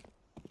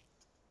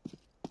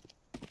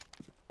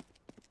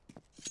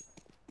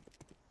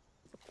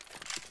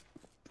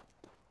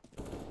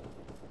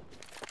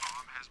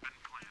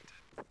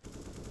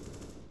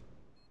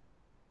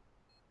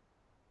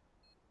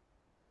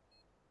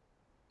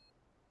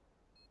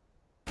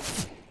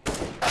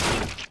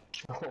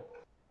 Oh.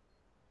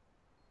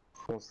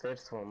 One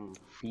stairs, one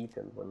feet,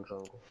 and one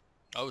jungle.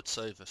 I would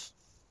save this.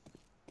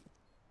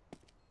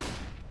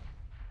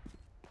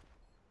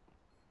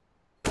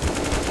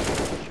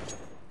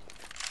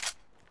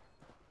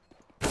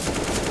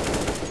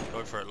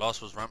 Go for it,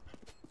 last was ramp.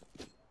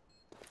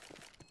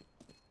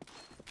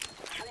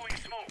 Throwing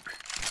smoke.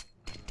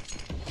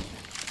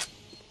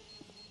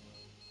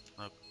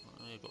 No,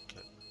 you got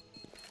kicked.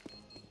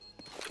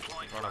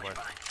 Deploying Run away.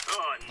 flashbang.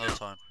 Oh No no.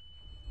 time.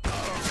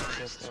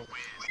 Yes, no.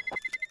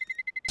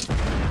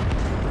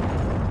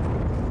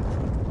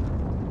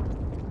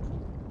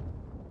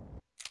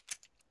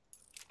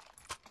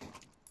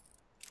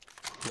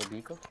 No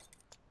beacon.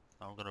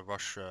 I'm gonna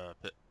rush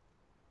pit.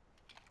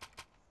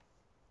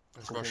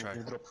 Let's Okay, rush A.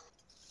 you drop.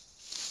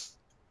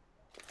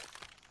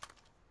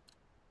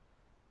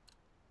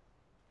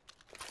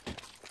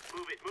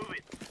 Move it, move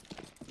it.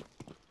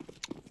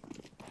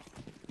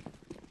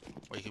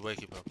 Wakey,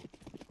 wakey, purple.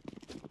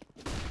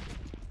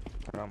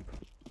 Ramp.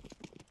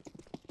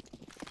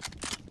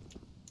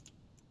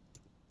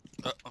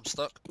 I'm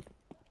stuck.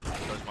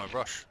 There's my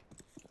rush.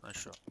 Nice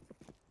shot.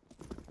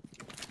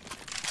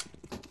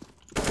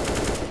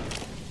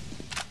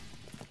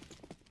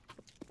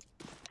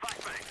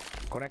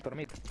 Flashbang. Connector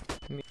mid.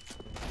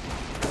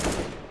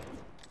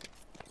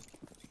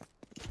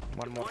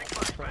 One more. Deploying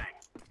flashbang.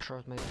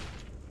 Short maybe.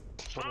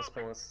 Palace,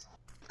 palace.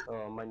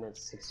 Minus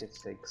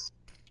 66.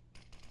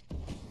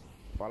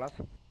 Palace.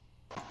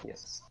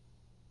 Yes.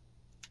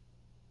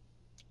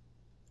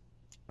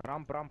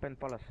 Ramp, ramp and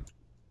palace.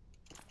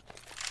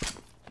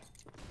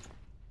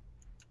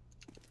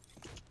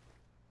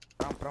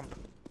 Ramp.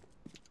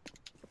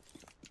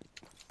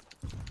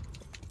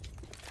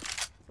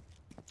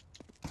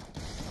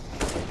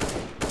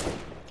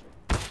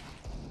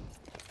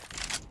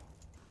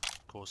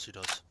 Of course he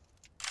does.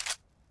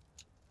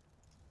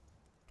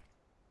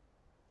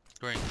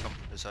 Green, come,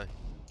 it's A.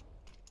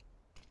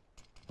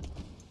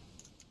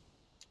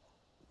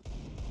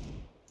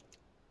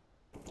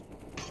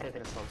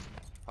 Tetris one.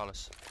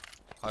 Palace.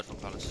 Hide from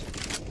Palace.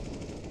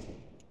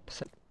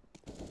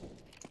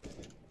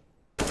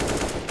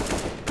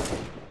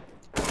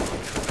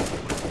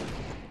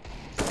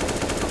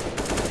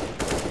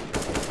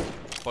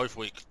 Both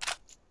weak.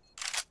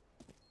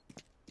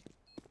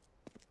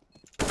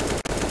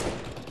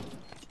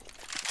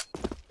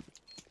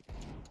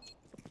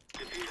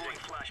 Defusing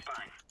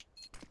flashbang.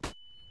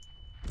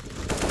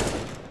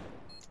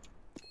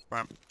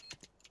 Ramp.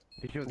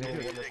 Defuse.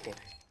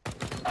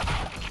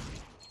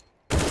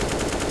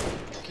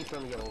 Keep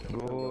on yellow.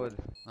 Good.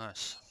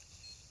 Nice.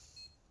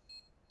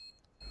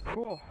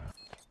 Whew.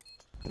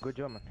 Good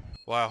job, man.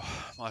 Wow,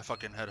 my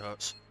fucking head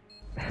hurts.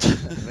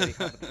 Very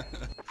hard.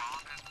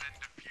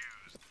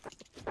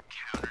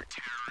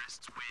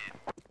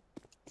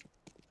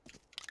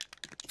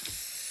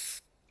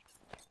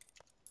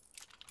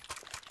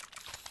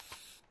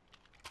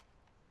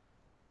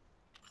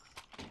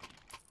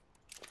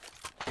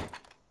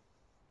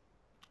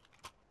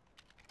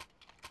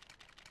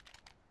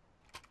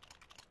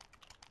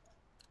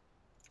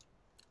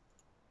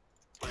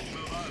 Let's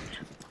move out.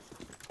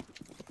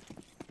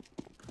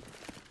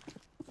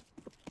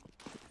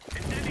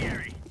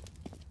 Incendiary.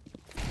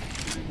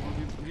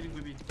 Getting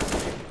baby.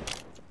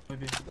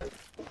 Baby.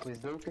 Please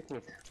don't pick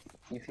mid.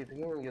 If you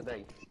begin, you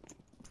die.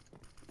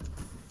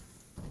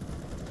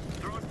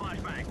 Throwing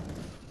flashbang.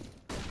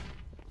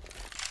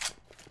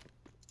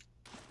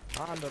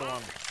 Under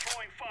one.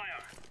 Throwing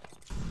fire.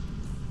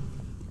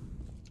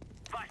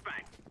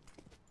 Flashbang.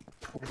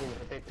 Green,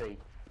 rotate A.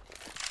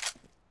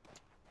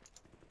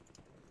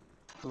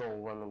 No,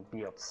 one of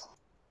the ups.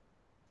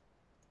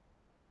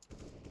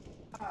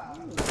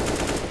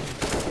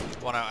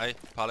 One out A,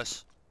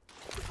 Palace.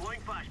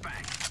 Deploying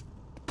flashbang.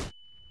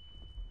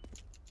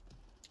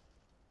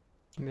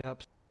 Me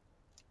up.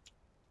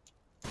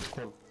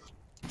 Come.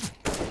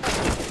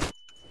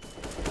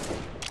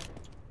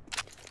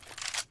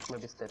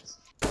 Maybe steps.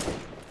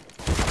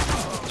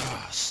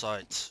 Ah,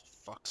 sight.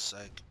 Fuck's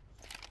sake.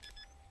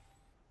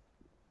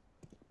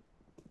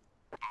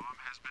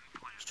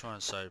 Just try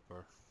and save, bro.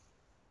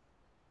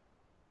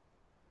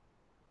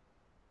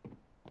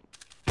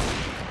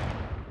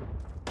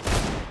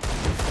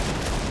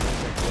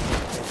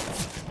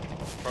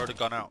 Throw the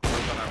gun out.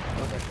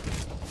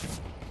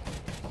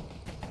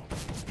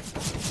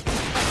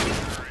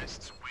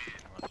 Terrorists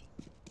win.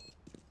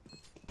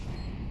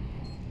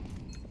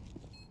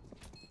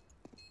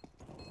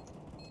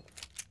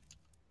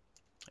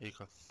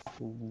 Eco.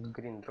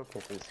 Green drop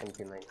me to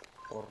 79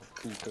 or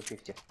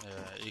 250.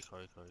 Yeah, eco.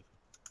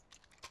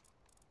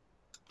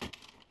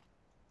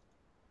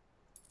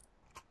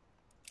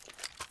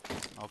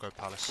 I'll go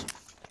Palace.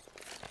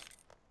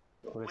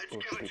 Let's Let's go give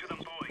it speed. to them,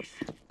 boys.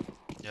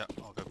 Yeah,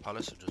 I'll go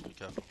Palace and just be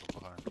careful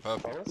from behind.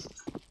 Purple. Palace?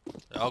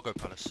 Yeah, I'll go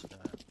Palace. Yeah.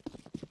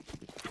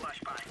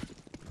 Flashbang.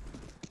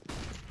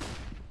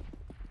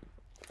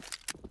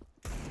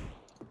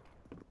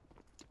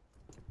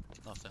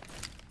 Nothing.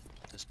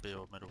 Just B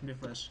or middle. B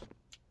flash.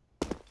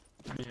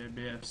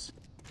 B apps.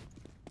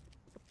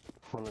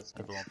 One is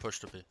mid. Everyone push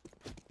to B.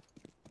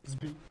 It's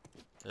B.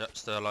 Yeah,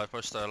 stay alive,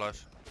 boys, stay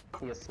alive.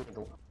 Yes,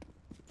 middle.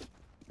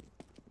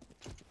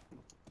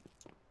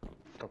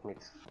 Top mid.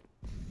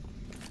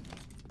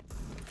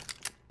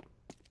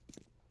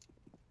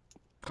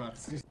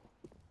 Cards.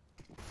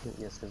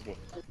 Yes, it's B.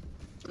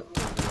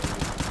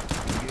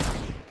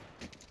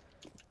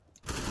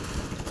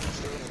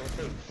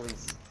 Rotate,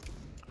 please.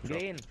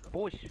 Green.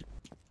 Push.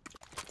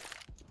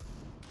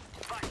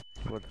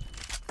 Good.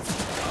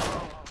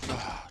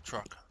 Ah,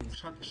 truck.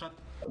 Шат.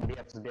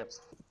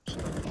 Бепс.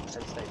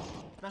 Сенсей.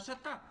 Да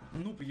шата!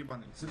 Ну,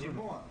 ебаный.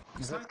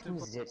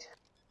 Заткнись здесь.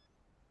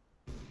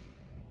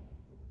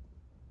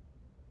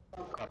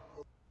 Кар.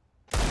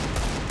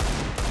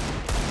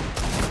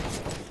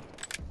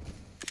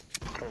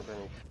 Throw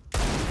grenade.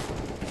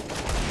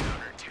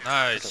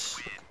 Nice.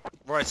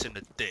 Right in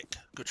the dick.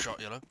 Good shot,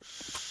 Yellow.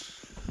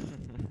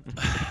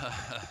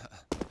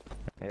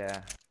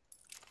 Yeah.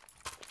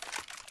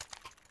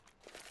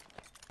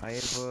 I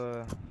have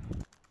a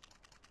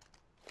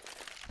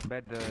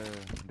bad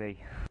day.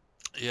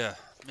 Yeah,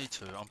 me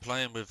too. I'm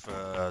playing with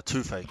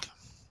two fake.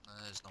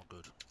 It's not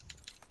good.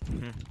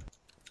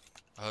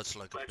 Hurts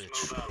like a Let's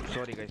bitch. move out.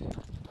 Sorry, guys.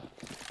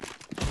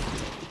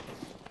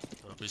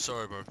 Don't be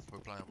sorry, bro. We're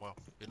playing well.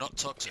 You're not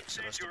toxic,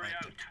 so that's the main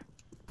Incendiary thing. out.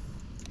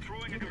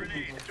 Throwing a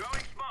grenade.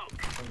 Throwing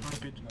smoke. One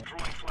pit.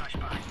 Throwing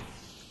flashbang.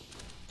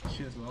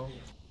 She is low.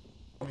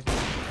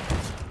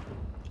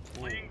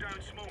 Laying down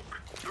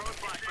smoke. Throwing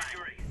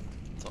flashbang.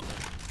 Top middle.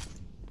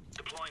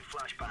 Deploying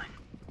flashbang.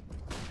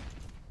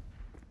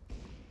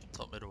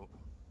 Top middle.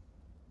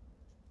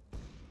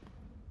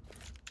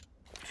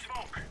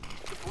 Smoke.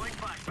 Deploying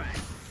flashbang.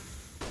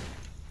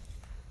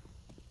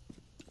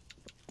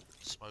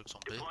 Smokes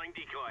on B. Deploying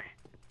decoy.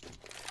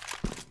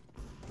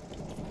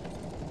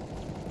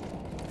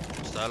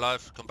 Stay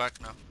alive, come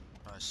back now.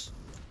 Nice.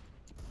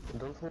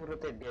 Don't full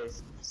rotate,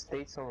 guys.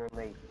 Stay on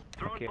A.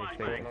 Throwing Okay,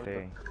 flashbang.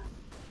 stay.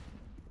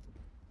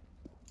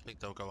 I think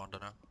they'll go under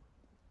now.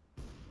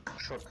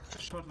 Short.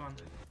 Short one.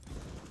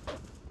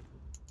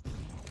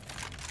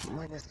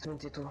 Minus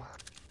 22.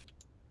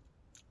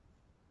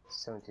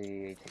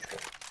 78 HP.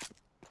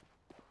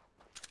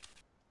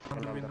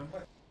 Under window.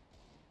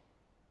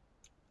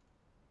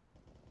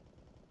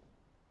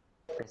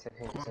 Place of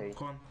him say.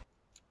 Con.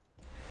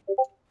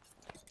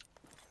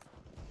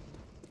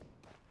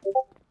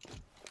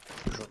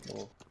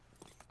 Жопу.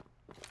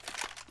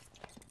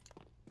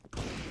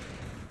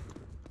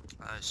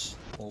 Nice.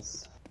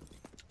 Nice.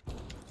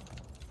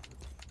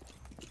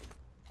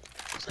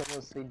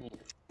 Someone stay B.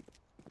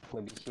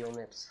 Maybe heal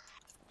naps.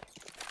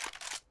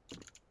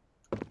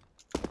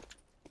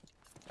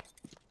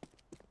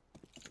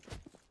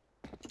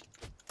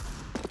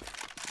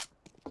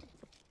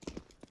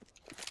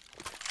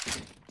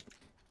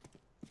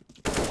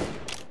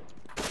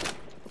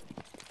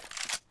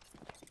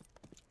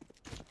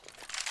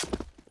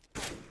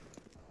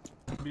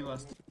 Be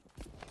last.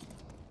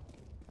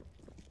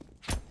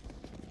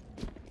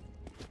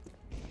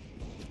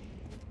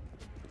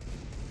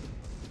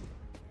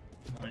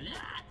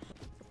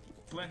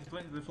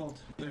 Plant default.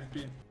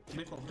 FP.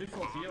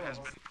 Default,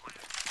 yellow.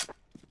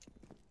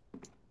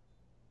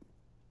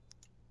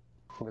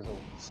 Вызов.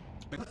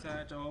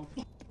 Backside of.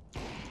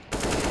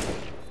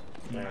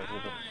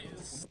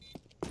 Nice!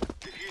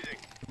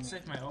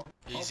 Save my op.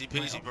 Easy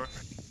peasy, bro.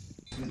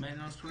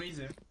 Minus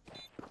freezer.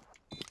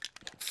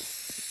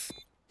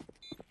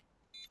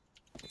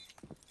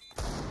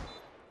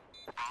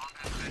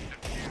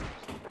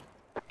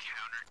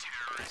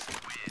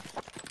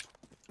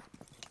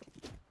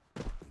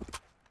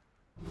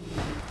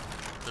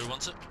 Who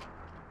wants it?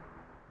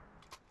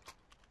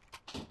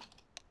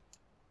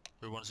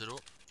 Who wants it all?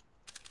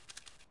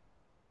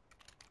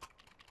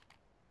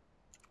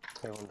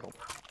 I won't drop.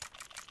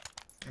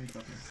 And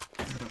drop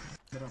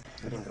it. Drop.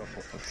 Green drop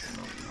will push.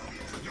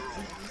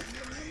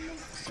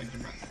 Thank you.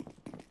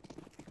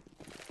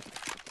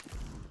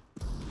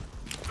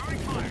 Throwing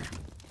fire.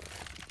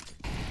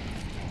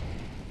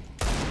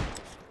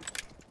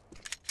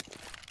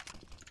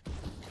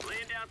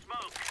 Laying down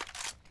smoke.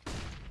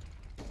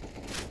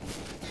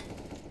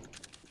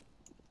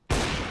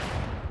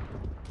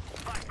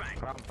 Flashbang.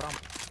 From.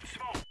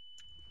 Smoke.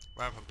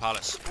 Ran from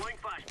Palace. Deploying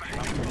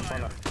flashbang.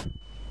 Fire.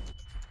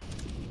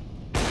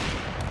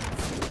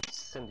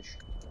 Sandwich.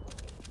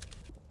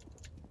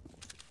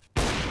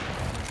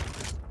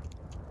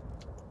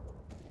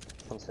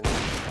 Some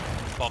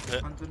sandwich. Bomb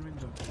hit. Under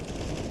window.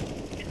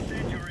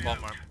 Incendiary Bomb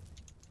out. ramp.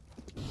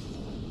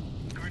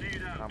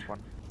 Grenade out. Ramp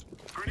one.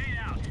 Grenade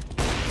out.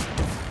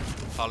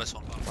 Palace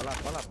one.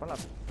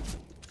 Палат.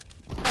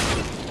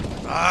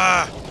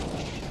 Ah!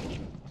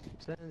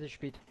 Stand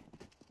спит.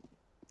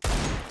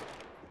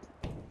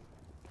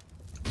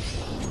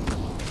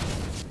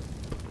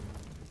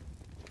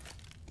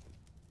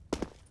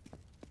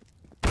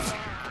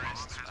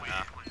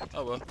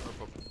 Oh well, no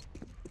problem.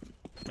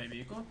 Maybe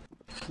eco?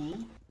 Full?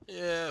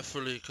 Yeah,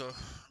 full eco.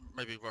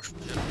 Maybe rush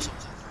from here or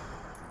something.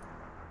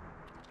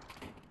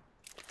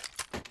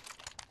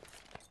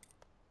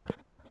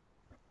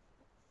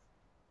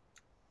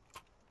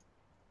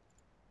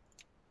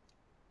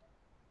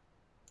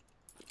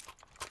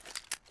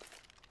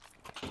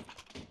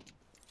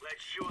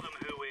 Let's show them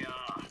who we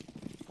are.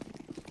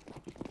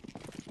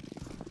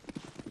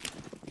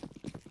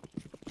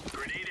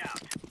 Grenade out.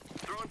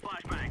 Throwing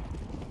flashbang.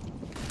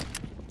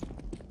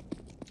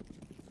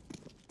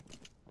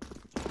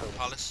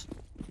 Palace.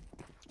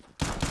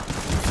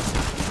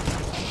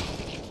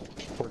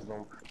 Where's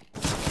bomb?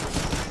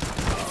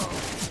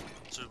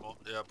 Two more.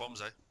 Yeah,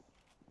 bombs, eh?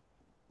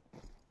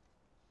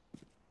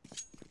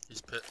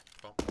 He's pit.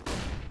 Bomb.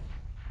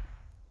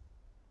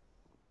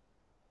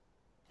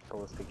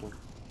 Palace taking.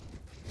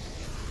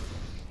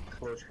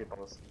 Low HP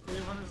Palace.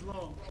 Everyone is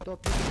low.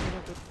 Топ,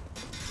 минуту.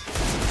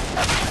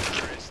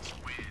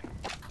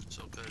 It's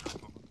okay, no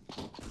problem.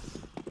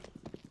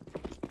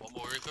 One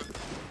more eco.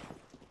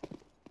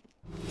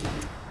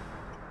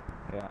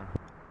 Yeah.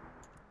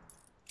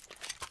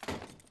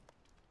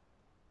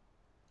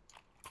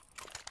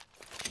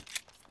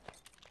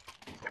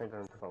 I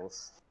don't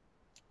Palace.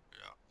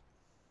 Yeah.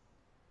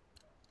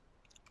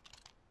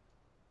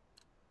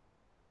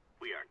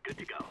 We are good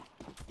to go.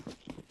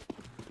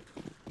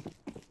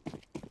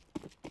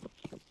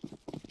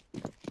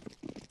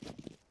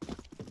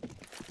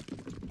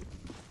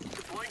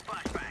 Deploying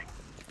flashbang.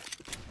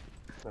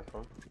 That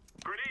one.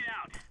 Grenade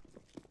out.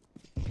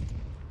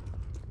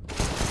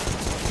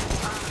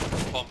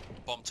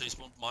 Bomb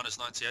teaspoon. Minus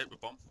 98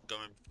 with bomb.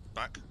 Going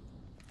back.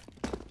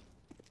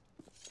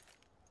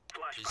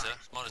 He's there.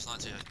 Flashbang. Minus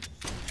 98.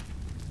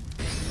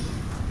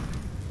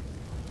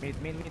 Mid.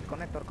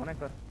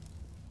 Connector.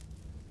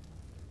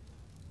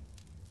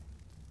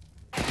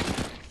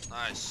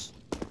 Nice.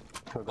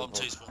 Who got Bomb bomb?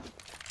 teaspoon.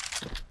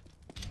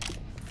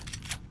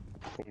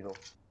 Middle.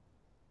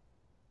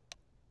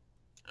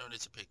 No need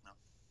to peek now.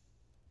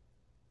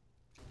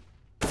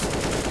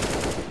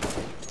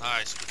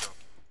 Nice, good job.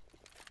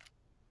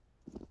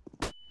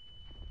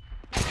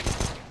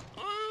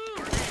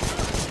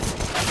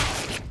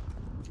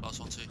 Last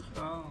one, T.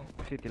 Oh,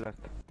 City last.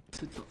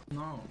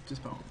 no,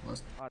 this one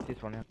was. Ah,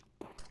 this one, yeah.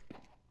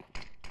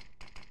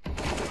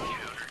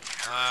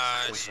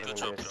 Nice, good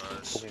job,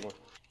 guys.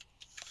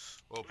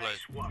 Well played.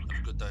 Have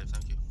a good day,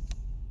 thank you.